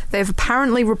 they've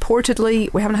apparently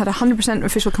reportedly, we haven't had 100%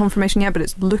 official confirmation yet, but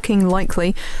it's looking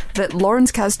likely that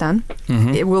Lawrence Kasdan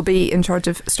it will be in charge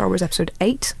of Star Wars Episode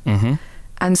 8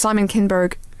 and Simon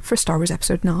Kinberg for Star Wars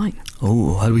Episode 9.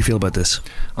 Oh, how do we feel about this?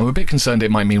 I'm a bit concerned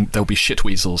it might mean there'll be shit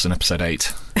weasels in Episode 8,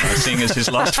 seeing as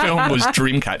his last film was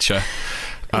Dreamcatcher.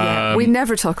 Yeah, we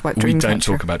never talk about Dreamcatcher. We don't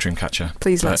talk about Dreamcatcher.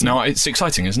 Please let's No, it's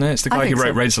exciting, isn't it? It's the guy who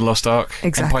wrote Raiders of the Lost Ark,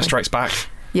 exactly. Empire Strikes Back.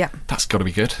 Yeah. That's got to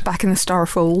be good. Back in the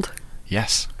Starfold.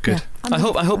 Yes, good. Yeah. I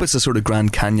hope it's a sort of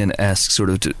Grand Canyon-esque sort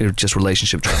of just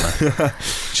relationship drama.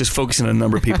 Just focusing on a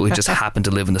number of people who just happen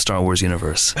to live in the Star Wars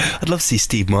universe. I'd love to see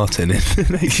Steve Martin in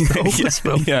this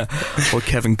film. Yeah. Or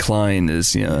Kevin Kline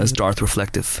as Darth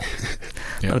Reflective.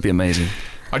 Yeah. That'd be amazing.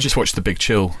 I just watched The Big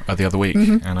Chill the other week,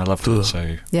 and I loved it.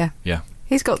 So Yeah. yeah,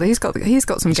 He's got some he's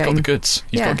game. got the goods.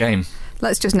 He's got game.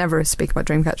 Let's just never speak about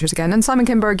Dreamcatchers again. And Simon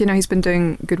Kinberg, he's been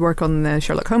doing good work on the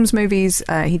Sherlock Holmes movies.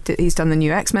 He's done the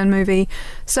new X-Men movie.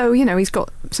 So, he's got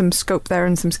some scope there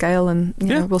and some scale. And,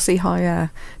 we'll see how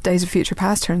Days of Future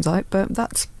Past turns out. But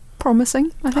that's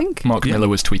promising, I think. Mark Miller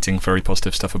was tweeting very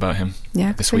positive stuff about him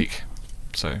this week.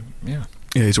 So, yeah.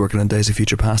 Yeah, he's working on Days of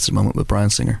Future Past at the moment with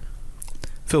Bryan Singer.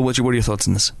 Phil, what are your thoughts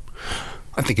on this?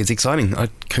 I think it's exciting. I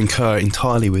concur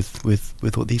entirely with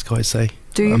what these guys say.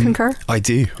 Do you concur? I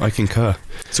do. I concur.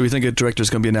 So we think a director's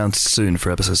going to be announced soon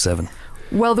for Episode 7?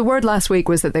 Well, the word last week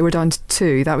was that they were down to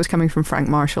 2. That was coming from Frank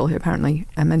Marshall, who apparently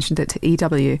mentioned it to EW,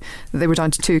 that they were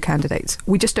down to 2 candidates.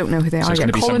 We just don't know who they are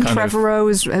yet. Colin Trevorrow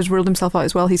has ruled himself out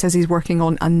as well. He says he's working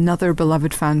on another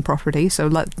beloved fan property, so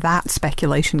let that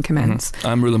speculation commence. Mm-hmm.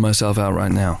 I'm ruling myself out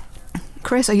right now.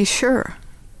 Chris, are you sure?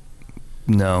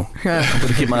 No. I'm going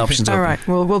to keep my options open. All right,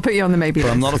 we'll put you on the maybe But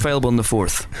list. I'm not available on the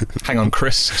 4th. Hang on,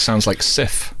 Chris sounds like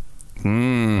Sif.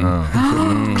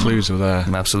 Clues were there.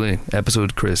 Absolutely.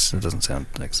 Episode Chris. It doesn't sound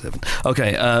like 7.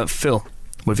 Okay, Phil,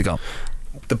 what have you got?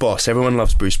 The Boss. Everyone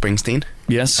loves Bruce Springsteen.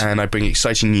 Yes. And I bring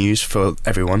exciting news for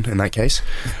everyone in that case.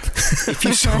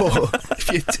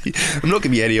 I'm not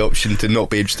giving you any option to not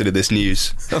be interested in this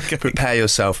news. Okay. Prepare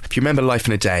yourself. If you remember Life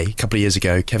in a Day, a couple of years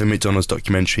ago, Kevin McDonald's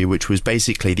documentary, which was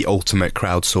basically the ultimate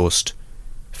crowdsourced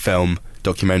film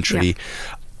documentary. Yeah.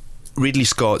 Ridley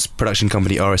Scott's production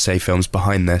company RSA Films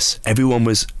behind this. Everyone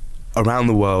was around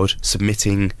the world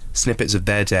submitting snippets of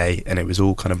their day, and it was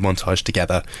all kind of montaged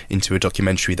together into a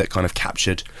documentary that kind of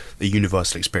captured the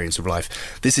universal experience of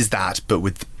life. This is that, but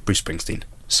with Bruce Springsteen.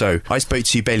 So I spoke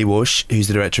to Bailey Walsh, who's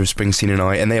the director of Springsteen and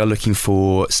I, and they are looking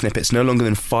for snippets no longer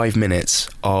than 5 minutes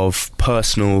of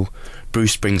personal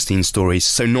Bruce Springsteen stories.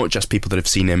 So not just people that have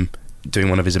seen him doing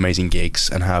one of his amazing gigs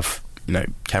and have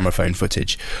camera phone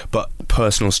footage, but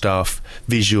personal stuff,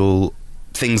 visual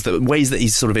things, ways that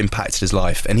he's sort of impacted his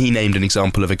life. And he named an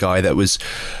example of a guy that was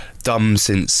dumb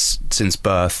since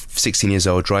birth, 16 years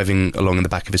old, driving along in the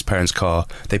back of his parents' car.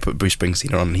 They put Bruce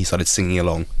Springsteen on and he started singing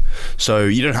along. So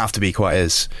you don't have to be quite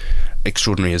as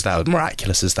extraordinary as that, or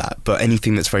miraculous as that, but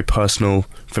anything that's very personal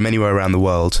from anywhere around the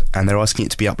world. And they're asking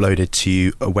it to be uploaded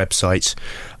to a website,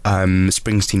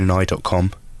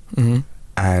 springsteenandi.com. Mm-hmm.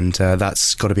 And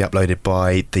that's got to be uploaded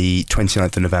by the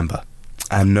 29th of November,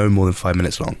 and no more than 5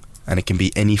 minutes long. And it can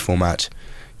be any format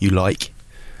you like,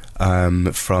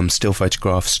 from still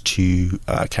photographs to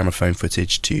camera phone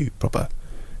footage to proper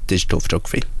digital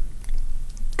photography.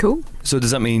 Cool. So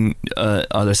does that mean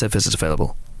are there set visits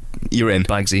available? You're in.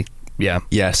 Bagsy? Yeah.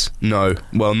 Yes. No.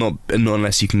 Well, not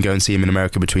unless you can go and see him in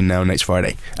America between now and next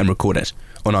Friday and record it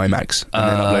on IMAX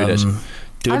and then upload it.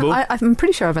 Doable? I'm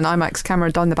pretty sure I have an IMAX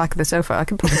camera down the back of the sofa. I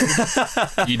can probably.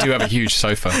 You do have a huge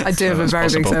sofa. I do have a very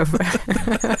big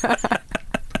sofa.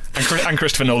 And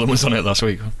Christopher Nolan was on it last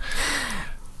week.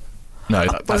 No,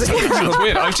 that's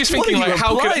weird. I was just thinking, like,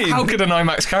 how could an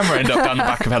IMAX camera end up down the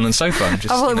back of Helen's sofa? I'm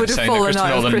just it would have fallen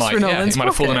out of Christopher Nolan's it might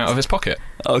have fallen out of his pocket.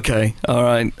 Okay, all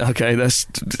right. Okay, that's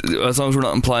as long as we're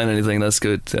not implying anything, that's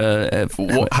good.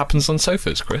 What happens on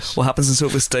sofas, Chris? What happens on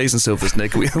sofas stays on sofas,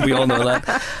 Nick. We all know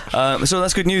that. So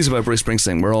that's good news about Bruce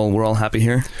Springsteen. We're all happy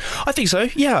here. I think so.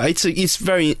 Yeah, it's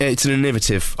an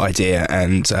innovative idea,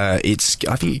 and I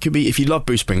think it could be, if you love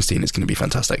Bruce Springsteen, it's going to be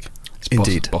fantastic. It's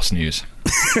Indeed, boss news.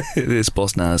 It is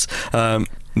boss Naz.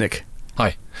 Nick.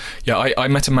 Hi. Yeah, I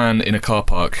met a man in a car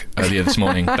park earlier this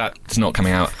morning. That's not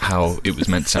coming out how it was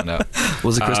meant to sound out.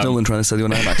 Was it Chris Nolan trying to sell you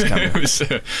an IMAX camera? It was,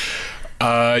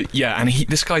 and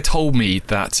this guy told me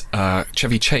that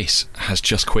Chevy Chase has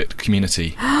just quit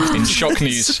Community in shock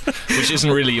news, which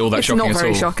isn't really all that it's shocking at all. It's not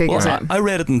very shocking, is it? I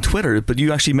read it on Twitter, but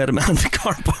you actually met him out in the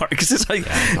car park. It's like,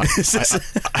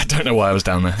 I don't know why I was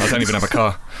down there. I don't even have a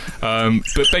car.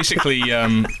 But basically,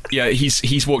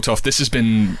 he's walked off. This has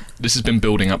been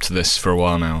building up to this for a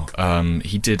while now.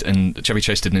 Chevy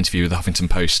Chase did an interview with the Huffington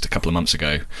Post a couple of months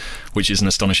ago, which is an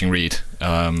astonishing read,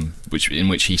 in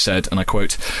which he said, and I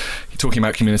quote, talking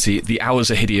about Community, "The hours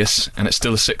are hideous, and it's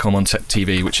still a sitcom on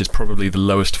TV, which is probably the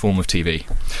lowest form of TV.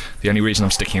 The only reason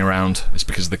I'm sticking around is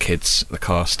because of the kids, the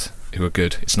cast, who are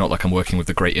good. It's not like I'm working with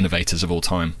the great innovators of all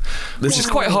time." Which is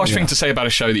quite a harsh thing to say about a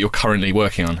show that you're currently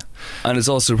working on. And it's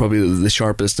also probably the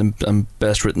sharpest and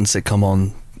best written sitcom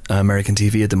on American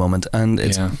TV at the moment, and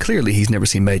it's clearly he's never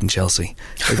seen Made in Chelsea.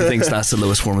 He thinks that's the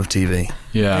lowest form of TV.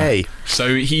 Yeah. Hey.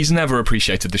 So he's never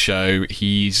appreciated the show.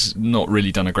 He's not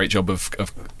really done a great job of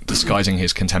disguising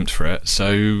his contempt for it.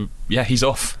 So yeah, he's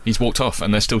off. He's walked off,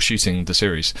 and they're still shooting the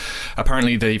series.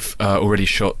 Apparently, they've already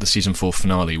shot the season 4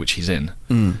 finale, which he's in,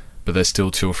 but there's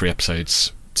still 2 or 3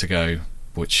 episodes to go,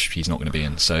 which he's not going to be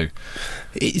in. So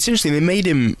it's interesting, they made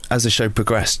him, as the show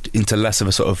progressed, into less of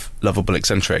a sort of lovable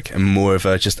eccentric and more of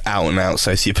a just out and out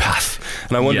sociopath,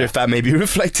 and I wonder if that maybe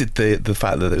reflected the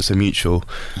fact that there was a mutual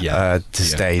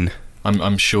disdain.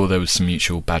 I'm sure there was some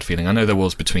mutual bad feeling. I know there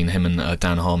was between him and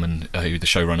Dan Harmon, the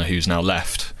showrunner, who's now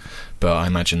left, but I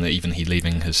imagine that even he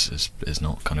leaving has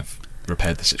not kind of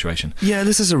repaired the situation. Yeah,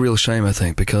 this is a real shame, I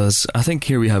think, because I think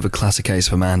here we have a classic case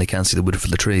of a man who can't see the wood for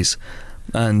the trees.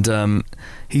 And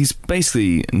he's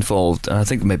basically involved, and I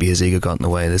think maybe his ego got in the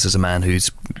way. This is a man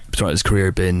who's throughout his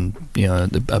career been,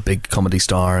 a big comedy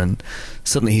star, and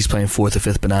suddenly he's playing fourth or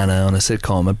fifth banana on a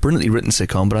sitcom, a brilliantly written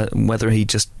sitcom, but whether he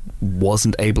just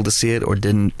wasn't able to see it or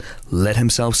didn't let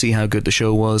himself see how good the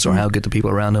show was or how good the people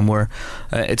around him were,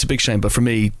 it's a big shame. But for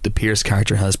me, the Pierce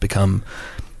character has become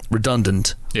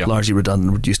redundant, largely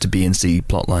redundant, reduced to B and C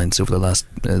plot lines over the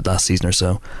last season or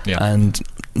so, and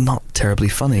not terribly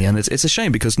funny. And it's a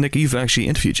shame, because Nick, you've actually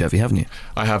interviewed Jeffy, haven't you?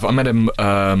 I have. I met him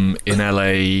in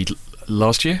LA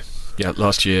last year. Yeah,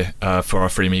 last year for our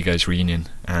Free Amigos reunion,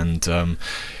 and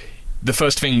the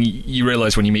first thing you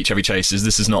realise when you meet Chevy Chase is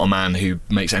this is not a man who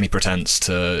makes any pretense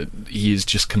to. He is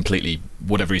just completely,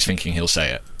 whatever he's thinking, he'll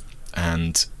say it,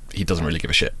 and he doesn't really give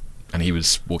a shit. And he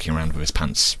was walking around with his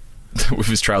pants with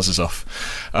his trousers off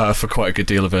for quite a good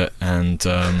deal of it, and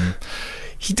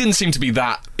he didn't seem to be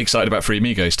that excited about Free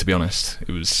Amigos, to be honest.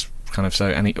 It was kind of so,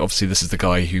 and obviously this is the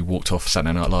guy who walked off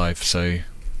Saturday Night Live, so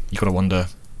you got to wonder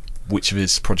which of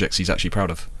his projects he's actually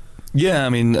proud of. Yeah, I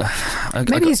mean,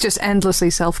 maybe he's just endlessly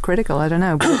self-critical. I don't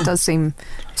know, but it does seem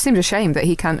a shame that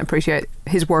he can't appreciate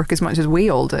his work as much as we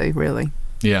all do. Really.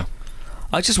 Yeah.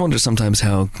 I just wonder sometimes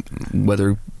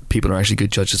whether people are actually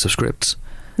good judges of scripts.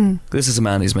 This is a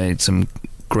man who's made some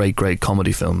great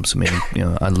comedy films. I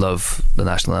mean, I love the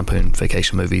National Lampoon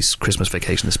Vacation movies, Christmas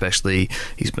Vacation especially.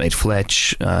 He's made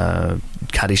Fletch,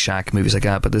 Caddyshack, movies like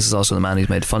that. But this is also the man who's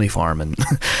made Funny Farm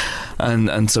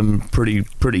and some pretty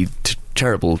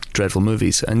terrible, dreadful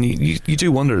movies. And you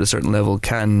do wonder at a certain level,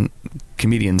 can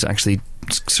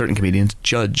certain comedians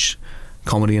judge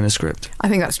comedy in a script? I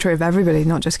think that's true of everybody,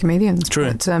 not just comedians.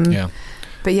 True. But,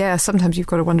 But yeah, sometimes you've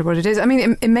got to wonder what it is. I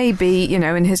mean, it may be,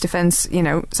 in his defence,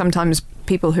 sometimes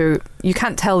people who you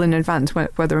can't tell in advance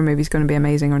whether a movie's going to be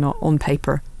amazing or not on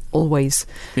paper. Always.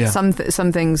 Yeah. Some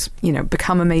things,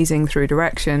 become amazing through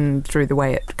direction, through the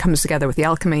way it comes together with the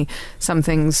alchemy. Some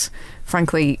things,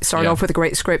 frankly, start off with a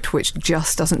great script which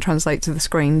just doesn't translate to the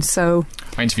screen. So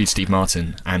I interviewed Steve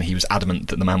Martin, and he was adamant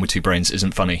that The Man with Two Brains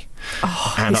isn't funny.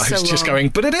 Oh, and I was just going,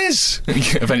 but it is.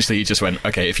 Eventually he just went,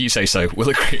 okay, if you say so, we'll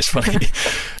agree it's funny.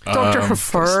 Dr.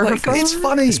 Hafur. It's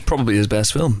funny. It's probably his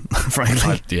best film,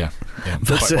 frankly. Quite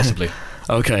possibly.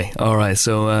 Okay, all right.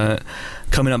 So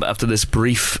coming up after this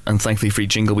brief and thankfully free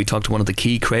jingle, we talk to one of the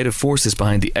key creative forces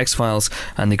behind the X-Files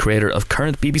and the creator of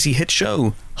current BBC hit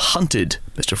show Hunted,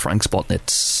 Mr. Frank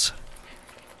Spotnitz.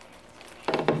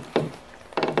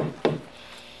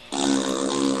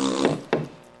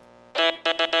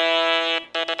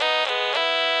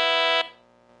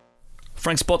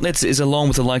 Frank Spotnitz is, along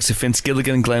with the likes of Vince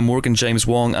Gilligan, Glenn Morgan, James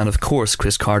Wong, and of course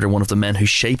Chris Carter, one of the men who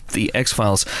shaped the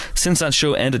X-Files. Since that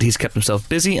show ended, he's kept himself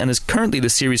busy and is currently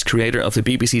the series creator of the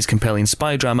BBC's compelling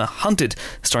spy drama Hunted,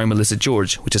 starring Melissa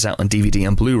George, which is out on DVD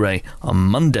and Blu-ray on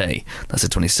Monday. That's the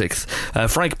 26th.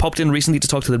 Frank popped in recently to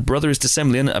talk to the brothers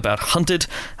DeSemlian about Hunted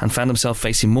and found himself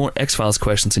facing more X-Files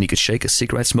questions than he could shake a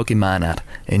cigarette-smoking man at.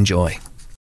 Enjoy.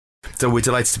 So we're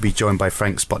delighted to be joined by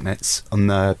Frank Spotnitz on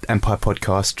the Empire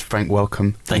podcast. Frank,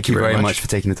 welcome. Thank you very much for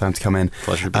taking the time to come in.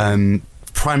 Pleasure to be here.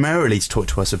 Primarily to talk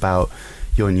to us about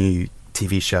your new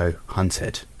TV show,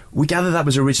 Hunted. We gather that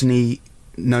was originally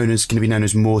going to be known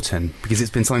as Morton, because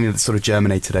it's been something that's sort of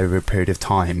germinated over a period of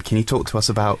time. Can you talk to us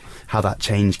about how that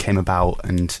change came about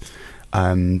and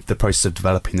the process of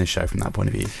developing the show from that point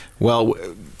of view? Well,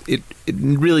 it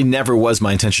really never was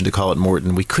my intention to call it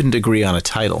Morton. We couldn't agree on a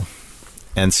title.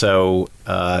 And so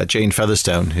Jane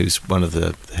Featherstone, who's one of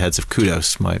the heads of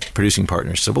Kudos, my producing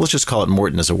partner, said, well, let's just call it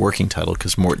Morton as a working title,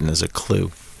 because Morton is a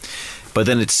clue. But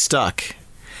then it stuck,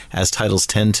 as titles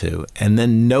tend to, and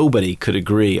then nobody could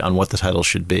agree on what the title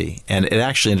should be. And it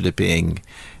actually ended up being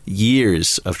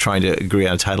years of trying to agree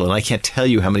on a title. And I can't tell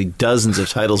you how many dozens of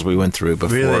titles we went through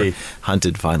before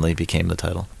Hunted finally became the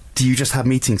title. do you just have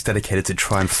meetings dedicated to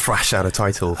try and thrash out a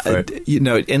title for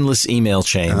it? Endless email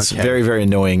chains, Okay. very, very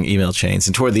annoying email chains.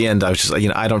 And toward the end, I was just like,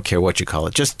 I don't care what you call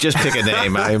it. Just pick a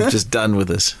name. I'm just done with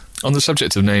this. On the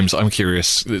subject of names, I'm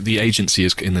curious. The agency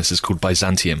in this is called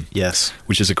Byzantium. Yes.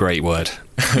 Which is a great word.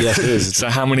 Yes, it is. So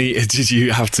how many did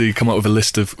you have to come up with a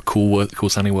list of cool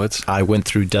sounding words? I went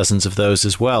through dozens of those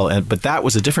as well. But that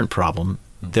was a different problem.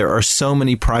 There are so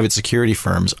many private security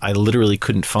firms, I literally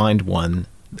couldn't find one,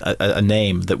 a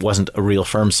name that wasn't a real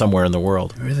firm somewhere in the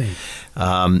world. Really?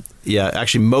 Yeah,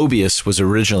 actually, Mobius was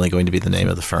originally going to be the name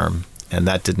of the firm, and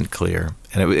that didn't clear.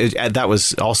 And that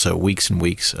was also weeks and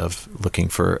weeks of looking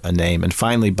for a name. And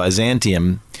finally,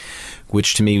 Byzantium,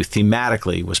 which to me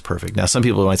thematically was perfect. Now, some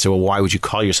people might say, well, why would you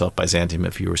call yourself Byzantium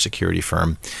if you were a security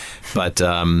firm? But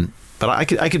I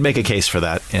could make a case for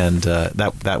that, and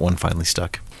that one finally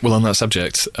stuck. Well, on that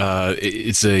subject,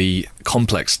 it's a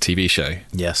complex TV show.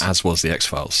 Yes. As was The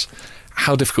X-Files.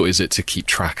 How difficult is it to keep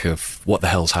track of what the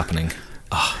hell's happening?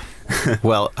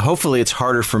 Well, hopefully it's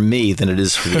harder for me than it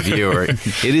is for the viewer.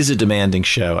 It is a demanding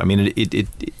show. I mean, it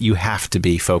you have to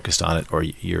be focused on it, or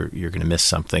you're going to miss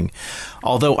something.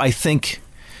 Although I think,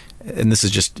 and this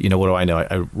is just, what do I know?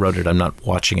 I wrote it. I'm not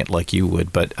watching it like you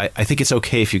would, but I think it's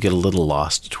okay if you get a little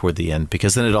lost toward the end,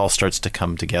 because then it all starts to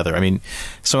come together. I mean,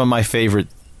 some of my favorite,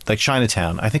 like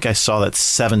Chinatown, I think I saw that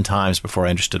 7 times before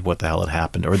I understood what the hell had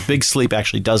happened. Or Big Sleep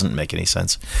actually doesn't make any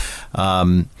sense.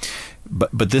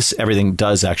 But this, everything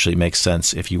does actually make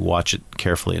sense if you watch it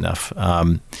carefully enough.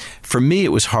 For me, it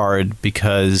was hard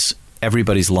because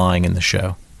everybody's lying in the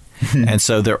show. And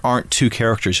so there aren't 2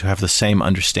 characters who have the same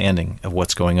understanding of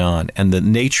what's going on. And the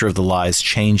nature of the lies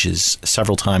changes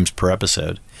several times per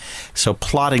episode. So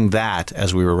plotting that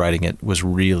as we were writing it was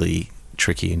really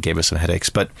tricky and gave us some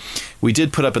headaches. But we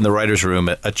did put up in the writer's room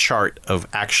a chart of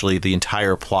actually the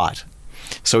entire plot,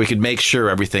 so we could make sure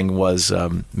everything was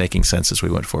making sense as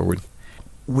we went forward.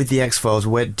 With the X-Files,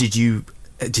 where did you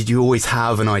always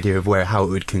have an idea of how it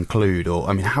would conclude,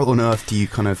 or how on earth do you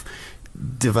kind of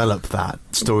develop that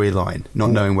storyline,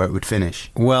 not knowing where it would finish?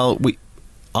 Well,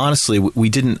 honestly, we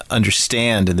didn't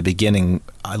understand in the beginning,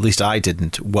 at least I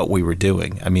didn't, what we were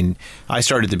doing. I mean, I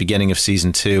started at the beginning of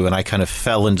season 2, and I kind of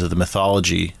fell into the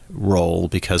mythology role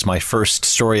because my first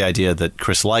story idea that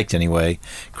Chris liked anyway,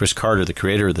 Chris Carter, the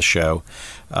creator of the show,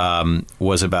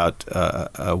 was about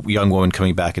a young woman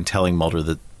coming back and telling Mulder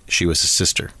that she was his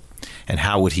sister. And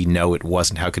how would he know it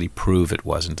wasn't? How could he prove it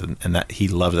wasn't? And that he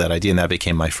loved that idea, and that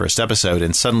became my first episode.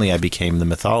 And suddenly I became the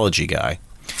mythology guy.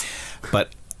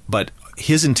 But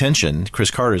his intention,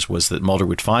 Chris Carter's, was that Mulder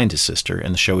would find his sister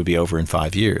and the show would be over in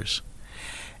 5 years.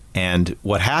 And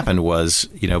what happened was,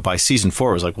 by season 4,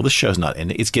 it was like, well, this show's not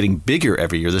ending. It's getting bigger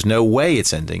every year. There's no way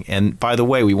it's ending. And by the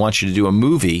way, we want you to do a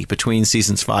movie between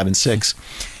seasons 5 and 6.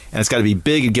 And it's got to be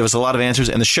big and give us a lot of answers.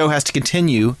 And the show has to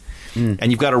continue.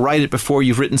 And you've got to write it before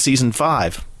you've written season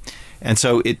 5. And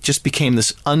so it just became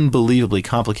this unbelievably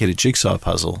complicated jigsaw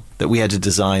puzzle that we had to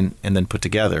design and then put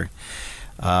together.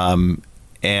 And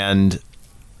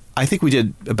I think we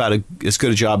did about as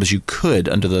good a job as you could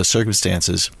under those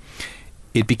circumstances.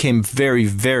 It became very,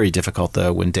 very difficult,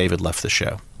 though, when David left the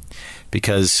show.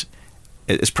 Because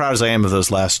as proud as I am of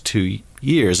those last 2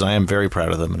 years, I am very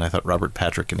proud of them, and I thought Robert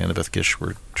Patrick and Annabeth Gish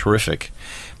were terrific.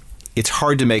 It's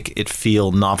hard to make it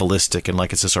feel novelistic and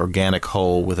like it's this organic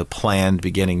whole with a planned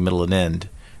beginning, middle, and end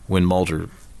when Mulder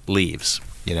leaves.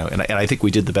 And I think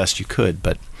we did the best you could,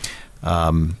 but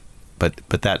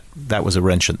that was a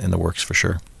wrench in the works for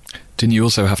sure. Didn't you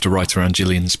also have to write around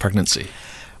Gillian's pregnancy?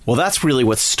 Well, that's really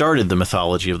what started the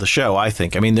mythology of the show, I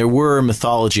think. I mean, there were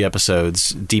mythology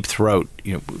episodes. Deep Throat,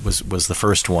 was the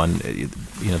first one.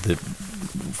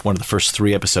 One of the first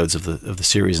 3 episodes of the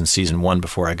series in season 1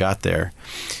 before I got there.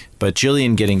 But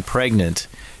Gillian getting pregnant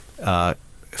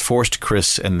forced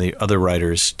Chris and the other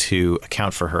writers to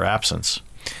account for her absence.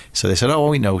 So they said, oh, well,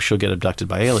 we know she'll get abducted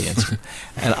by aliens.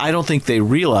 And I don't think they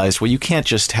realized, well, you can't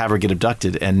just have her get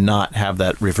abducted and not have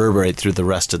that reverberate through the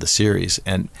rest of the series.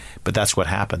 But that's what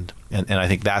happened. And I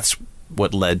think that's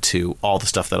what led to all the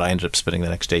stuff that I ended up spending the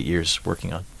next 8 years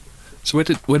working on. So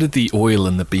where did the oil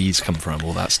and the bees come from,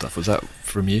 all that stuff? Was that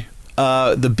from you?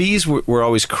 The bees were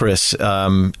always Chris.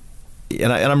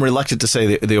 And I'm reluctant to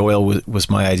say the oil was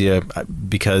my idea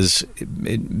because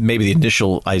maybe the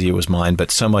initial idea was mine,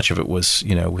 but so much of it was,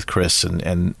 with Chris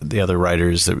and the other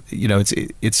writers.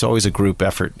 It's always a group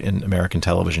effort in American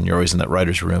television. You're always in that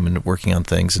writer's room and working on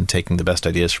things and taking the best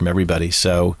ideas from everybody.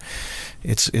 So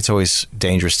it's always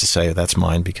dangerous to say that's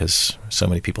mine because so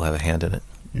many people have a hand in it.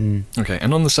 Okay,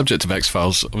 and on the subject of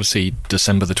X-Files, obviously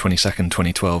December the 22nd,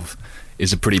 2012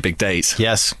 is a pretty big date.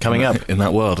 Yes, coming up. In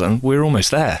that world, and we're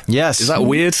almost there. Yes. Is that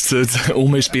weird to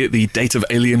almost be at the date of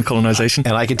alien colonization?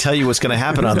 And I can tell you what's going to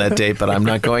happen on that date, but I'm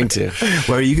not going to.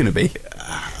 Where are you going to be?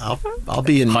 I'll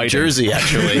be in New Jersey,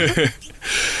 actually.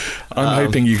 I'm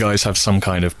hoping you guys have some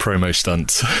kind of promo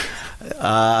stunt.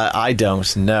 I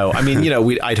don't know. I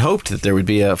mean, I'd hoped that there would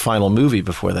be a final movie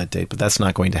before that date, but that's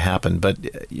not going to happen. But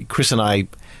Chris and I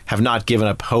have not given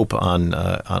up hope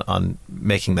on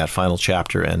making that final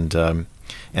chapter, and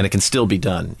it can still be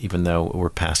done, even though we're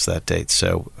past that date.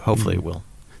 So hopefully it will.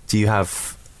 Do you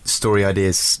have story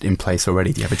ideas in place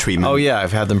already? Do you have a treatment? Oh yeah,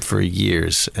 I've had them for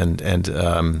years,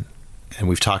 and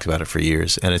we've talked about it for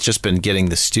years, and it's just been getting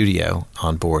the studio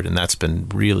on board, and that's been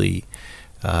really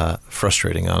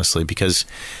frustrating, honestly, because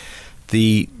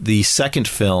the second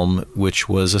film, which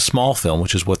was a small film,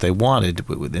 which is what they wanted,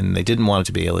 and they didn't want it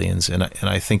to be aliens, and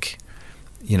I think,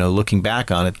 looking back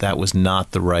on it, that was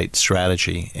not the right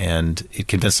strategy, and it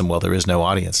convinced them, well, there is no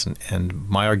audience, and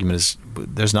my argument is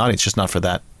there's an audience, just not for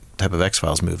that type of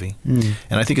X-Files movie. And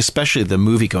I think especially the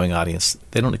movie-going audience,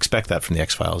 they don't expect that from the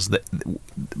X-Files.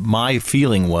 My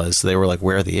feeling was they were like,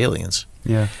 where are the aliens?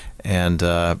 Yeah. And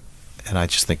I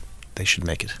just think they should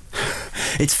make it.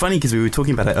 It's funny because we were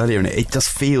talking about it earlier, and it just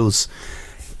feels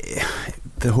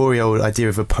the hoary old idea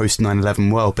of a post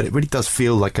 9/11 world, but it really does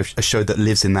feel like a show that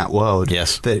lives in that world.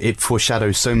 Yes. That it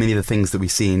foreshadows so many of the things that we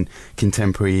see in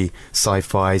contemporary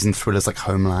sci-fis and thrillers like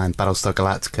Homeland, Battlestar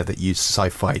Galactica, that use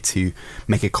sci-fi to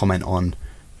make a comment on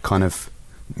kind of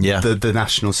the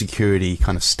national security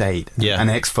kind of state. Yeah. And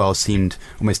X-Files seemed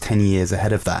almost 10 years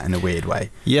ahead of that in a weird way.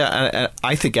 Yeah, and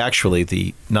I think actually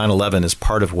the 9/11 is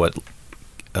part of what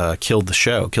killed the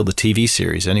show, killed the TV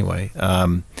series anyway,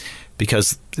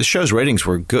 because the show's ratings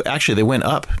were good. Actually, they went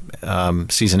up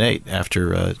season 8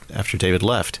 after David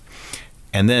left.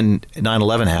 And then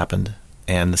 9/11 happened,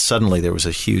 and suddenly there was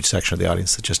a huge section of the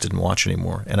audience that just didn't watch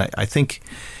anymore. And I think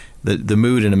the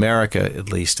mood in America,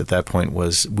 at least at that point,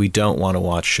 was we don't want to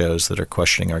watch shows that are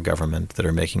questioning our government, that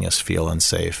are making us feel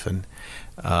unsafe. And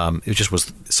it just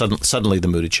was suddenly the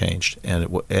mood had changed.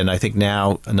 And I think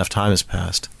now enough time has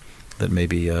passed that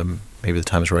maybe the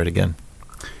time is right again.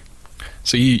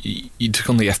 So you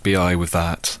took on the FBI with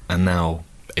that, and now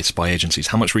it's spy agencies.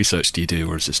 How much research do you do,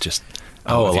 or is this just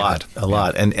a lot?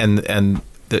 And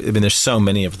there's so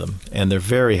many of them, and they're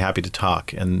very happy to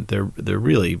talk, and they're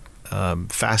really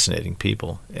fascinating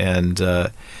people, and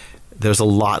there's a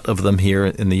lot of them here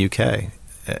in the UK.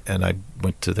 And I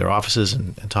went to their offices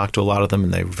and talked to a lot of them,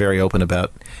 and they were very open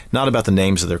about not about the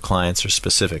names of their clients or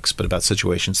specifics, but about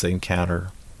situations they encounter.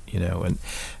 And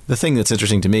the thing that's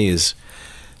interesting to me is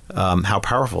how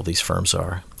powerful these firms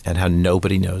are and how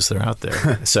nobody knows they're out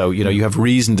there. So, you have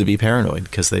reason to be paranoid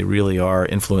because they really are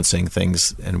influencing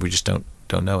things and we just don't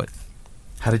know it.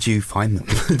 How did you find them?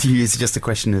 Is it just a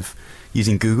question of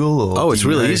using Google? Or it's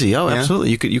really easy. Oh, yeah?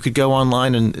 Absolutely. You could go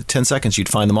online and in 10 seconds you'd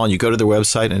find them all. You go to their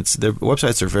website, and their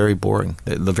websites are very boring.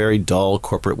 They're very dull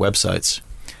corporate websites.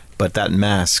 But that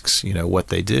masks, what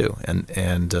they do.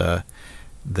 And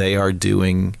they are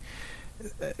doing,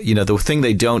 the thing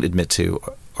they don't admit to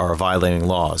are violating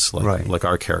laws, like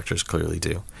our characters clearly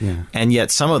do. Yeah. And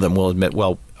yet some of them will admit,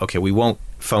 well, okay, we won't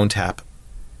phone tap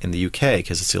in the UK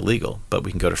because it's illegal, but we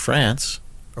can go to France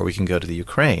or we can go to the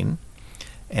Ukraine,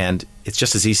 and it's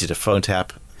just as easy to phone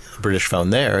tap a British phone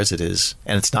there as it is,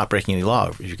 and it's not breaking any law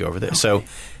if you go over there. Okay. So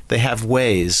they have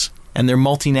ways, and they're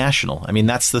multinational. I mean,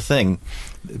 that's the thing.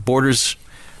 Borders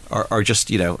are just,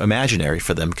 imaginary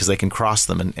for them because they can cross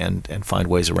them and find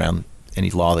ways around any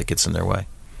law that gets in their way.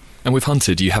 And with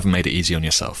Hunted, you haven't made it easy on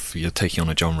yourself. You're taking on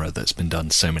a genre that's been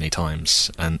done so many times,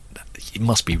 and it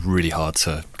must be really hard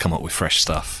to come up with fresh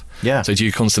stuff. Yeah. So do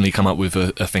you constantly come up with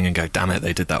a thing and go, damn it,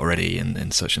 they did that already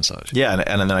in such and such? Yeah,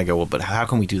 and then I go, well, but how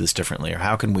can we do this differently? Or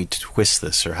how can we twist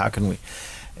this? Or how can we...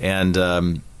 And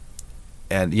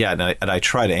I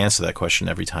try to answer that question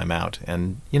every time out.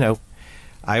 And,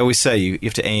 I always say you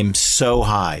have to aim so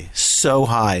high,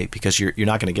 because you're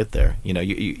not going to get there.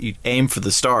 You aim for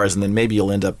the stars, and then maybe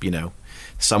you'll end up,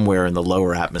 somewhere in the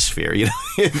lower atmosphere.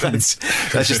 That's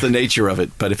just the nature of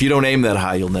it. But if you don't aim that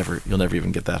high, you'll never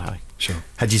even get that high. Sure.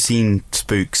 Had you seen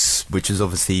Spooks, which is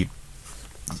obviously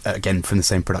again from the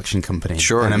same production company?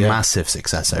 Sure, and a massive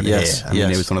success over here. I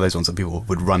mean, it was one of those ones that people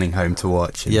were running home to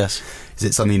watch. Yes. Is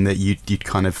it something that you'd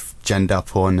kind of genned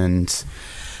up on and?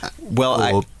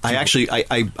 Well, I actually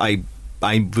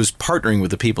I was partnering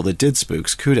with the people that did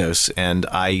Spooks, kudos, and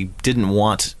I didn't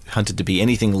want Hunted to be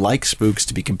anything like Spooks,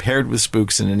 to be compared with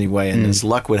Spooks in any way, and as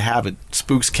luck would have it,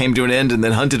 Spooks came to an end, and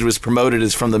then Hunted was promoted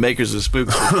as from the makers of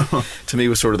Spooks, which to me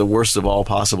was sort of the worst of all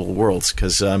possible worlds,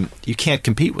 because you can't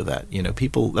compete with that. You know,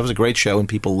 people, that was a great show, and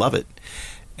people love it,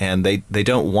 and they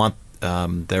don't want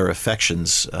their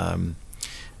affections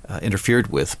interfered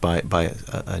with by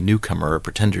a newcomer or a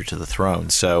pretender to the throne.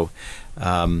 So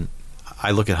I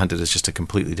look at Hunted as just a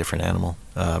completely different animal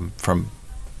from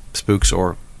Spooks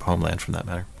or Homeland, for that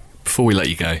matter. Before we let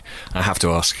you go, I have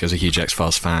to ask, as a huge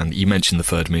X-Files fan, you mentioned the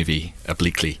third movie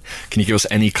obliquely. Can you give us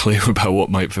any clue about what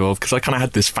might evolve? Because I kind of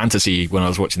had this fantasy when I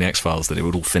was watching the X-Files that it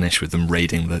would all finish with them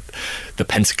raiding the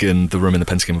Pentagon, the room in the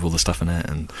Pentagon with all the stuff in it.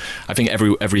 And I think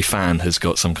every fan has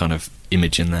got some kind of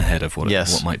image in their head of what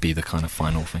might be the kind of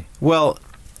final thing. Well,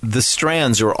 the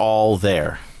strands are all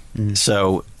there.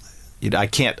 So I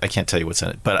can't tell you what's in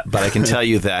it, but I can tell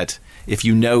you that if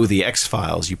you know the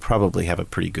X-Files, you probably have a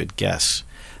pretty good guess,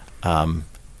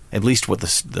 at least what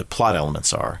the plot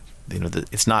elements are. You know,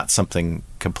 it's not something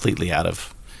completely out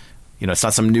of, it's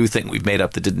not some new thing we've made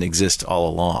up that didn't exist all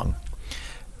along.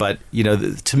 But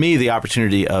to me, the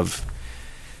opportunity of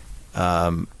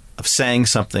saying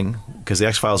something, because the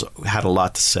X-Files had a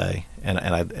lot to say, and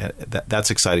that's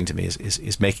exciting to me,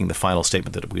 is making the final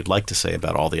statement that we'd like to say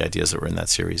about all the ideas that were in that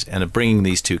series, and of bringing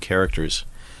these two characters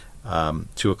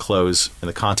to a close in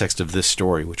the context of this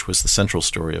story, which was the central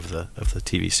story of the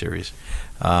TV series,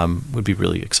 would be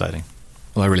really exciting.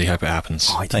 Well, I really hope it happens.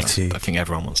 Oh, thanks. I think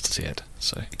everyone wants to see it.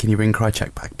 So can you bring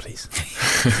Krychek back, please?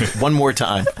 One more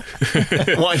time.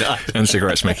 Why not? And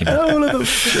cigarette smoking. All of them.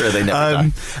 Sure, they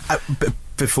never die.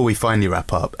 Before we finally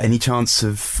wrap up, any chance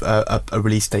of a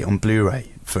release date on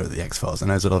Blu-ray for the X-Files? I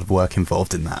know there's a lot of work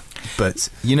involved in that, but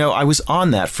I was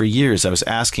on that for years. I was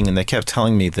asking, and they kept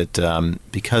telling me that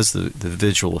because the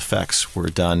visual effects were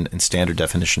done in standard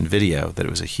definition video, that it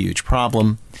was a huge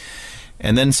problem.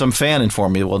 And then some fan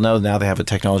informed me, well, no, now they have a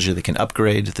technology that can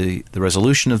upgrade the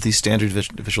resolution of these standard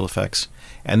visual effects.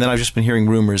 And then I've just been hearing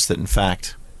rumors that, in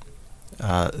fact,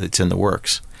 it's in the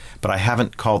works. But I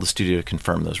haven't called the studio to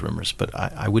confirm those rumors, but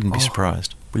I wouldn't be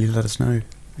surprised. Will you let us know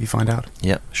if you find out?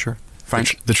 Yeah, sure.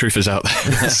 Frank? The truth is out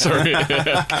there. Sorry.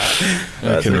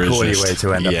 That's a corny way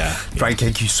to end up. Yeah. Frank,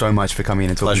 thank you so much for coming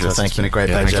in and talking to us. Thank It's been you. a great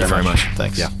pleasure. Thank you very much.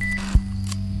 Thanks. Yeah.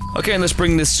 Okay, and let's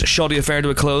bring this shoddy affair to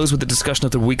a close with the discussion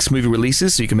of the week's movie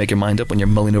releases, so you can make your mind up when you're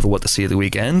mulling over what to see at the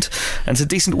weekend. And it's a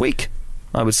decent week,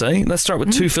 I would say. Let's start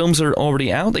with two films that are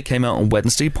already out. They came out on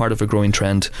Wednesday, part of a growing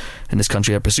trend in this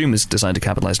country, I presume, is designed to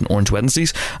capitalise on Orange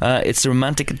Wednesdays. It's the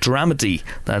romantic dramedy.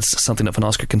 That's something of an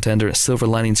Oscar contender, Silver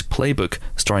Linings Playbook,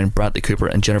 starring Bradley Cooper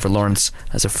and Jennifer Lawrence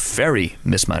as a very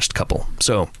mismatched couple.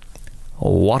 So,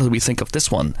 what do we think of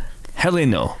this one?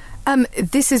 Heleno.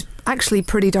 This is actually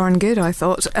pretty darn good, I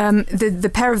thought.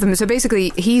 The pair of them, so basically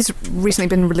he's recently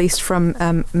been released from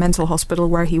mental hospital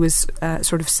where he was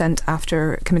sort of sent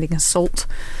after committing assault,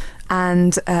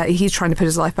 and he's trying to put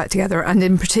his life back together, and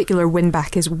in particular win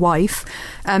back his wife.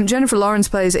 Jennifer Lawrence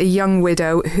plays a young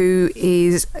widow who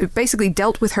is basically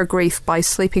dealt with her grief by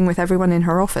sleeping with everyone in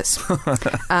her office,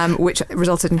 which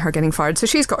resulted in her getting fired. So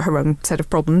she's got her own set of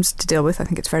problems to deal with, I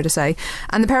think it's fair to say.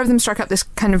 And the pair of them struck up this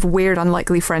kind of weird,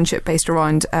 unlikely friendship based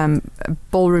around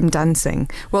ballroom dancing.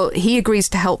 Well, he agrees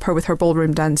to help her with her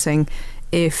ballroom dancing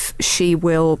if she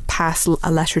will pass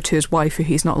a letter to his wife who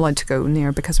he's not allowed to go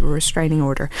near because of a restraining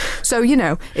order. So,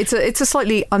 it's a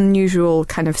slightly unusual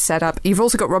kind of setup. You've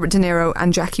also got Robert De Niro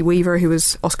and Jackie Weaver, who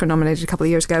was Oscar nominated a couple of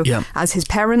years ago, as his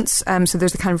parents. So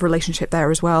there's the kind of relationship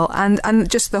there as well. And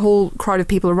just the whole crowd of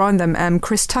people around them.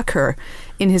 Chris Tucker,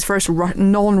 in his first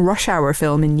non-Rush Hour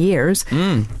film in years,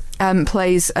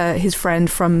 plays his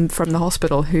friend from the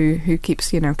hospital who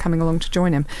keeps coming along to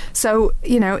join him. So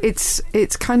it's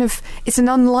an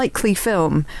unlikely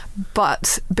film,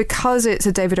 but because it's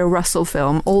a David O. Russell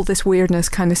film, all this weirdness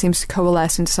kind of seems to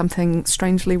coalesce into something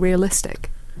strangely realistic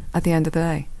at the end of the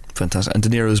day. Fantastic. And De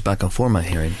Niro's back on form, I'm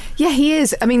hearing. Yeah, he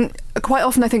is. I mean, quite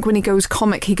often I think when he goes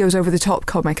comic, he goes over the top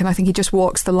comic, and I think he just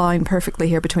walks the line perfectly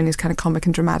here between his kind of comic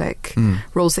and dramatic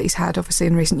roles that he's had, obviously,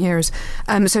 in recent years.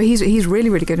 So he's really,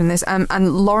 really good in this.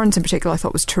 And Lawrence in particular I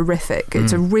thought was terrific.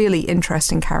 It's a really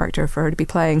interesting character for her to be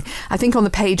playing. I think on the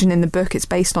page and in the book it's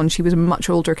based on, she was a much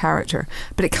older character,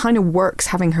 but it kind of works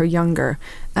having her younger.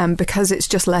 because it's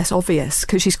just less obvious,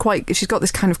 because she's got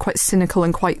this kind of quite cynical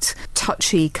and quite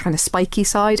touchy kind of spiky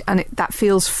side, and that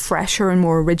feels fresher and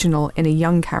more original in a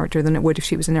young character than it would if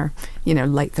she was in her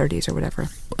late 30s or whatever.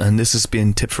 And this has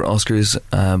been tipped for Oscars.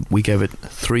 We gave it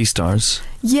 3 stars.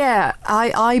 Yeah,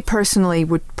 I personally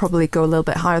would probably go a little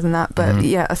bit higher than that, but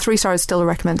yeah, a 3 star is still a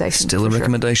recommendation. Still a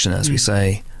recommendation, as we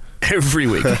say every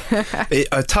week.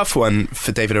 A tough one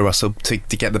for David O. Russell to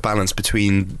get the balance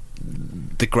between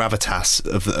the gravitas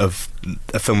of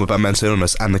a film about mental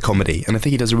illness and the comedy, and I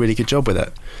think he does a really good job with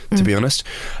it, to be honest.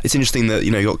 It's interesting that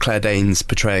you got Claire Danes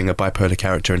portraying a bipolar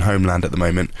character in Homeland at the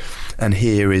moment, and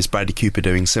here is Bradley Cooper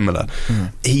doing similar.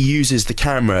 He uses the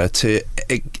camera to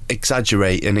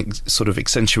exaggerate and sort of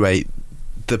accentuate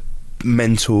the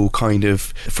mental kind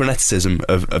of freneticism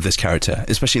of this character,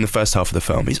 especially in the first half of the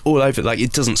film. He's all over, like,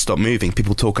 it doesn't stop moving.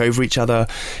 People talk over each other.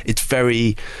 It's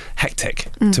very hectic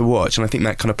to watch, and I think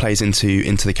that kind of plays into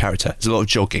the character. There's a lot of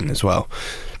jogging as well,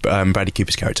 Bradley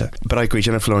Cooper's character. But I agree,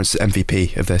 Jennifer Lawrence is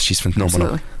MVP of this. She's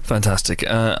phenomenal. Absolutely. Fantastic.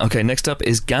 Okay, next up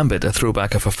is Gambit, a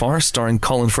throwback of a farce starring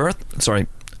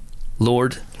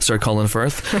Lord Sir Colin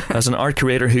Firth as an art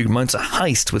creator who mounts a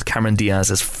heist with Cameron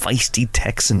Diaz as feisty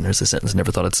Texan. There's a sentence I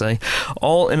never thought I'd say.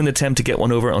 All in an attempt to get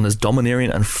one over on his domineering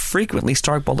and frequently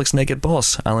stark bollocks naked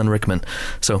boss, Alan Rickman.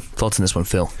 So, thoughts on this one,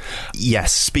 Phil?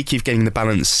 Yes, speaking of getting the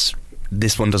balance,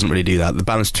 this one doesn't really do that. The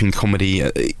balance between comedy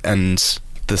and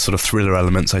the sort of thriller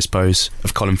elements, I suppose,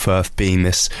 of Colin Firth being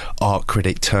this art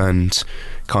critic turned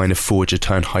kind of forger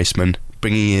turned heistman,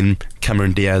 bringing in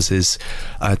Cameron Diaz's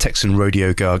Texan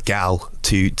rodeo girl gal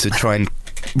to try and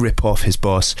rip off his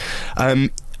boss.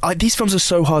 These films are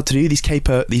so hard to do, these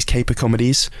caper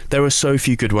comedies. There are so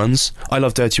few good ones. I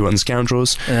love Dirty Rotten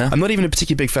Scoundrels. Yeah. I'm not even a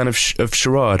particularly big fan of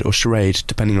charade or charade,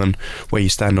 depending on where you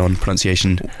stand on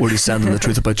pronunciation. Where do you stand on the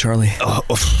truth about Charlie?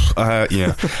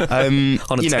 Yeah.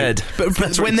 On its head.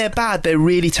 But when they're bad, they're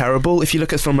really terrible. If you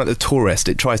look at a film like The Tourist,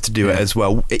 it tries to do it as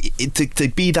well. To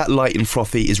be that light and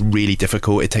frothy is really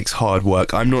difficult. It takes hard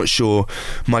work. I'm not sure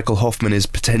Michael Hoffman is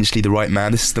potentially the right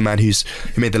man. This is the man who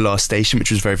made The Last Station,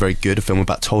 which was very, very good, a film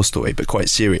about Tolstoy, but quite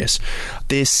serious.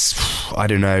 This, I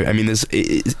don't know. I mean,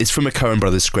 it's from a Coen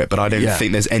Brothers script, but I don't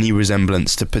think there's any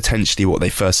resemblance to potentially what they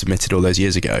first submitted all those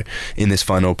years ago in this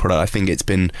final product. I think it's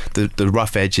been the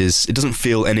rough edges. It doesn't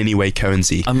feel in any way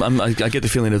Coensy. I get the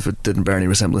feeling if it didn't bear any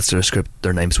resemblance to their script,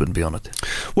 their names wouldn't be on it.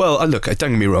 Well, look,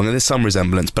 don't get me wrong, there's some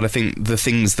resemblance, but I think the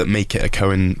things that make it a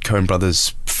Coen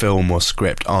Brothers film or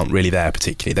script aren't really there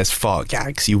particularly. There's fart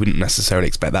gags. You wouldn't necessarily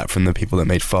expect that from the people that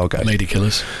made Fargo. Lady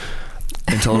killers.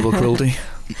 Intolerable cruelty.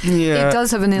 Yeah, it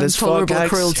does have an intolerable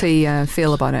cruelty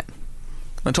feel about it.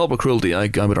 Intolerable cruelty, I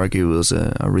would argue, was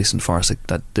a recent farce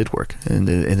that did work in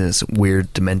its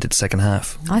weird, demented second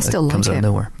half. I still like it. Comes out of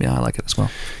nowhere. Yeah, I like it as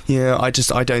well. Yeah, I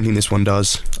don't think this one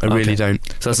does. I really don't.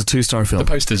 So that's a 2-star film. The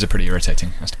posters are pretty irritating,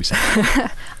 has to be said.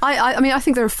 I mean, I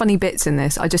think there are funny bits in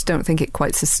this. I just don't think it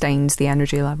quite sustains the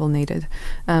energy level needed.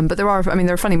 But there are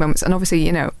funny moments, and obviously,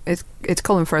 it's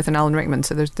Colin Firth and Alan Rickman,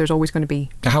 so there's always going to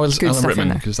be. How is good Alan stuff Rickman? in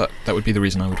there. Because that would be the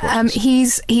reason I would watch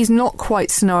this. He's not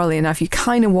quite snarly enough. You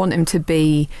kind of want him to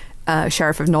be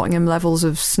Sheriff of Nottingham levels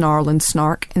of snarl and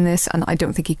snark in this, and I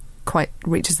don't think he quite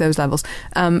reaches those levels.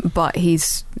 But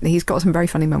he's got some very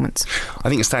funny moments. I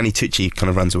think Stanley Tucci kind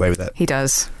of runs away with it. He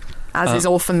does. As is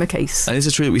often the case. And is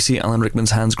it true that we see Alan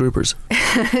Rickman's Hans Groupers?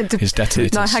 His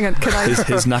detonators. No, hang on. Can I?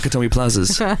 his Nakatomi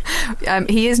Plazas.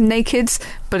 He is naked,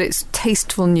 but it's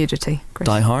tasteful nudity. Chris.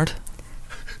 Die Hard?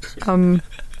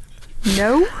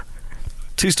 No.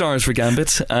 2 stars for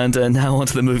Gambit, and now on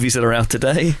to the movies that are out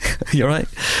today. You're right.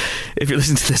 If you're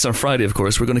listening to this on Friday, of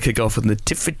course, we're going to kick off with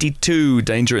Nativity 2,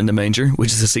 Danger in the Manger,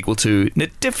 which is a sequel to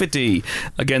Nativity.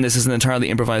 Again, this is an entirely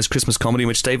improvised Christmas comedy in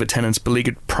which David Tennant's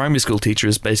beleaguered primary school teacher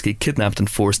is basically kidnapped and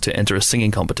forced to enter a singing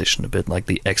competition, a bit like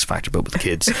the X Factor, but with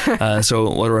kids. So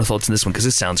what are our thoughts on this one? Because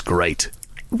this sounds great.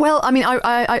 Well, I mean,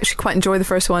 I actually quite enjoy the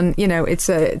first one. It's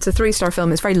a 3-star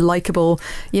film. It's very likeable.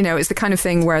 It's the kind of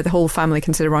thing where the whole family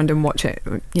can sit around and watch it,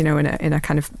 in a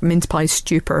kind of mince pie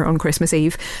stupor on Christmas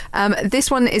Eve. This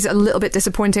one is a little bit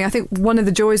disappointing. I think one of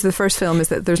the joys of the first film is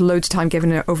that there's loads of time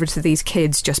given over to these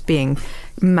kids just being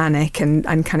manic and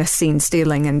kind of scene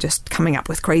stealing and just coming up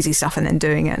with crazy stuff and then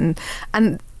doing it.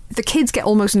 And the kids get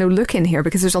almost no look in here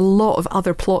because there's a lot of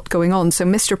other plot going on. So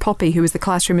Mr. Poppy, who was the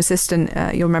classroom assistant,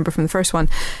 you'll remember from the first one,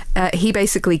 he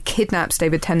basically kidnaps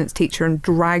David Tennant's teacher and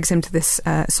drags him to this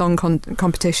song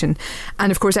competition.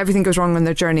 And of course, everything goes wrong on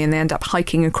their journey and they end up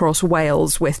hiking across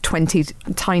Wales with 20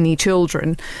 tiny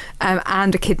children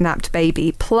and a kidnapped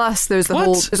baby. Plus, there's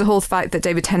the whole fact that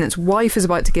David Tennant's wife is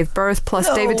about to give birth.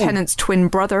 Plus, David Tennant's twin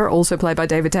brother, also played by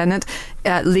David Tennant,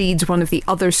 leads one of the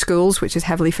other schools, which is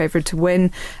heavily favoured to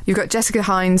win. You've got Jessica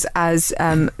Hines as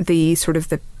the sort of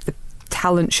the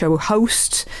talent show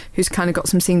host, who's kind of got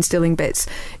some scene stealing bits.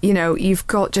 You know, you've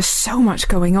got just so much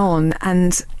going on,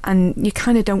 and you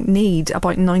kind of don't need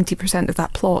about 90% of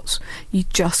that plot. You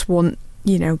just want,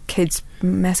 you know, kids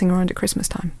messing around at Christmas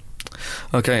time.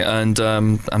 Okay, and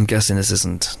I'm guessing this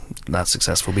isn't that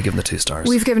successful. We've given it 2 stars.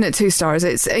 We've given it 2 stars.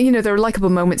 It's, you know, there are likeable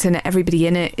moments in it. Everybody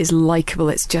in it is likeable.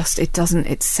 It's just, it doesn't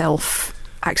itself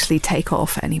actually take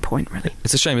off at any point, really.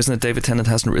 It's a shame, isn't it? David Tennant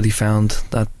hasn't really found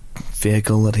that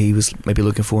vehicle that he was maybe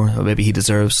looking for, or maybe he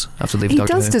deserves after leaving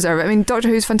Doctor Who. He does deserve it. I mean, Doctor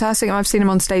Who's fantastic. I've seen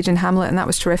him on stage in Hamlet, and that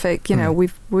was terrific. You know,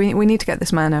 we need to get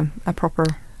this man a proper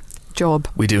job.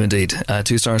 We do indeed.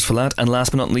 2 stars for that. And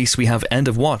last but not least, we have End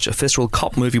of Watch, a visceral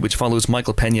cop movie which follows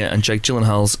Michael Pena and Jake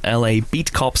Gyllenhaal's LA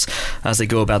beat cops as they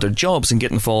go about their jobs and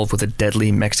get involved with a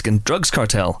deadly Mexican drugs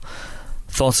cartel.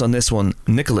 Thoughts on this one,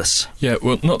 Nicholas? Yeah,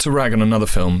 well, not to rag on another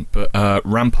film, but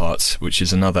Ramparts, which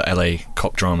is another LA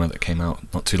cop drama that came out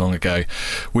not too long ago,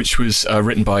 which was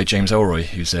written by James Ellroy,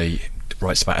 who's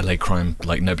writes about LA crime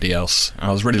like nobody else. And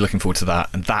I was really looking forward to that,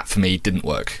 and that for me didn't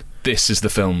work. This is the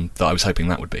film that I was hoping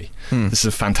that would be. This is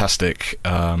a fantastic,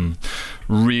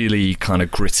 really kind of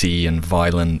gritty and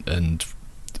violent and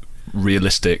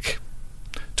realistic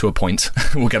to a point.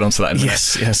 We'll get onto that in a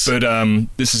minute. Yes. But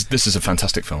this is a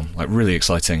fantastic film, like really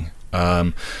exciting.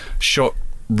 Shot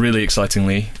really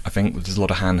excitingly. I think there's a lot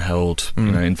of handheld,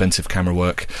 you know, inventive camera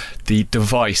work. The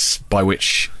device by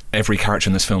which every character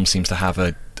in this film seems to have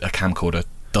a camcorder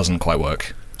doesn't quite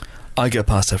work. I get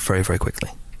past that very, very quickly.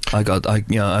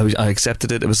 I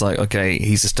accepted it. It was like, okay,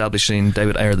 he's establishing,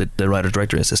 David Ayer, the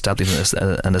writer-director, is establishing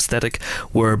an aesthetic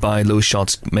whereby those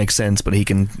shots make sense, but he's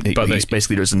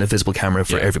basically, there's an invisible camera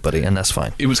for everybody, and that's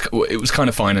fine. It was kind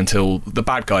of fine until the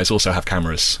bad guys also have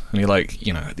cameras, and you're like,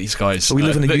 you know, these guys. So we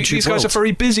live in a YouTube These guys world. are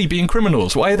very busy being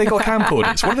criminals. Why have they got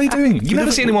camcorders? What are they doing? You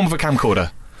never see anyone with a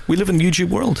camcorder. We live in the YouTube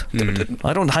world.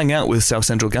 I don't hang out with South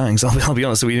Central gangs. I'll be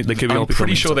honest. I'm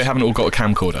pretty sure they haven't all got a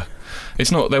camcorder.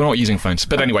 They're not using phones.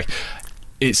 But anyway,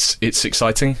 it's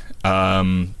exciting.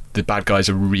 The bad guys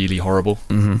are really horrible.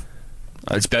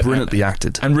 It's brilliantly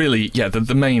acted. And really, yeah,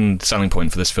 the main selling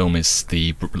point for this film is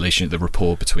the relationship, the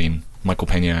rapport between Michael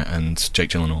Pena and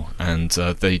Jake Gyllenhaal. And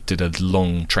they did a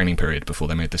long training period before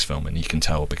they made this film, and you can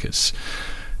tell because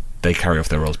they carry off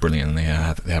their roles brilliantly,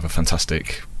 and they have a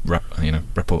fantastic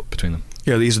rapport between them.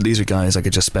 Yeah, these are guys I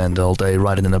could just spend all day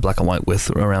riding in a black and white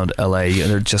with around LA, and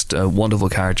they're just wonderful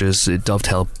characters. They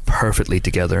dovetail perfectly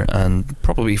together, and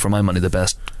probably, for my money, the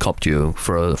best cop duo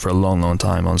for a long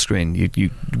time on screen. You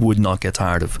would not get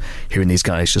tired of hearing these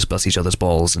guys just bust each other's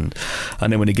balls, and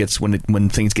then when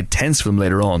things get tense for them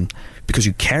later on, because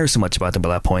you care so much about them by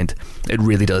that point, it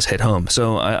really does hit home.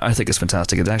 So I think it's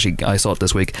fantastic. It actually, I saw it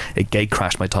this week. It gate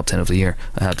crashed my top 10 of the year,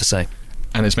 I have to say.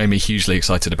 And it's made me hugely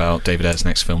excited about David Ayer's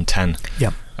next film, 10.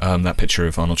 Yeah. That picture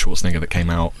of Arnold Schwarzenegger that came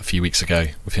out a few weeks ago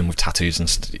with him with tattoos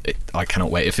and I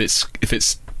cannot wait. If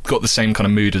it's got the same kind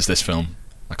of mood as this film,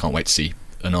 I can't wait to see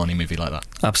an Arnie movie like that.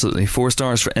 Absolutely. 4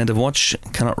 stars for End of Watch.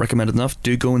 Cannot recommend it enough.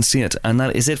 Do go and see it. And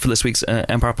that is it for this week's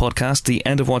Empire podcast. The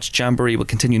End of Watch Jamboree will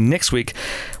continue next week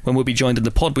when we'll be joined in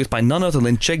the pod booth by none other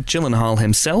than Jake Gyllenhaal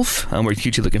himself, and we're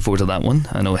hugely looking forward to that one.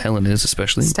 I know Helen is,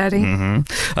 especially. Steady.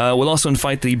 We'll also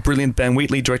invite the brilliant Ben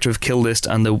Wheatley, director of Kill List,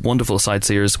 and the wonderful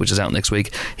Sightseers, which is out next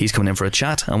week. He's coming in for a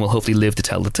chat, and we'll hopefully live to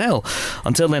tell the tale.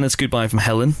 Until then, it's goodbye from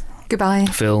Helen. Goodbye.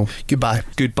 Phil. Goodbye.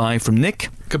 Goodbye from Nick.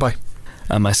 Goodbye.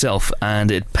 And myself, and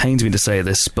it pains me to say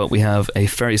this, but we have a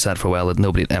very sad farewell that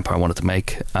nobody at Empire wanted to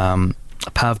make.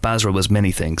 Pav Basra was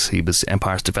many things. He was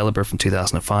Empire's developer from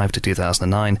 2005 to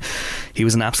 2009. He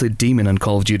was an absolute demon on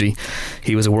Call of Duty.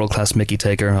 He was a world-class Mickey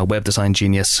taker, a web design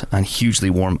genius, and hugely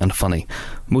warm and funny.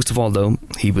 Most of all, though,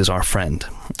 he was our friend.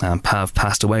 Pav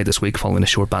passed away this week following a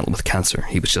short battle with cancer.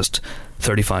 He was just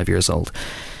 35 years old.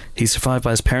 He's survived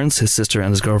by his parents, his sister, and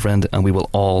his girlfriend, and we will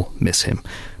all miss him.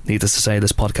 Needless to say,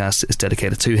 this podcast is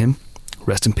dedicated to him.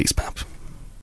 Rest in peace, Pap.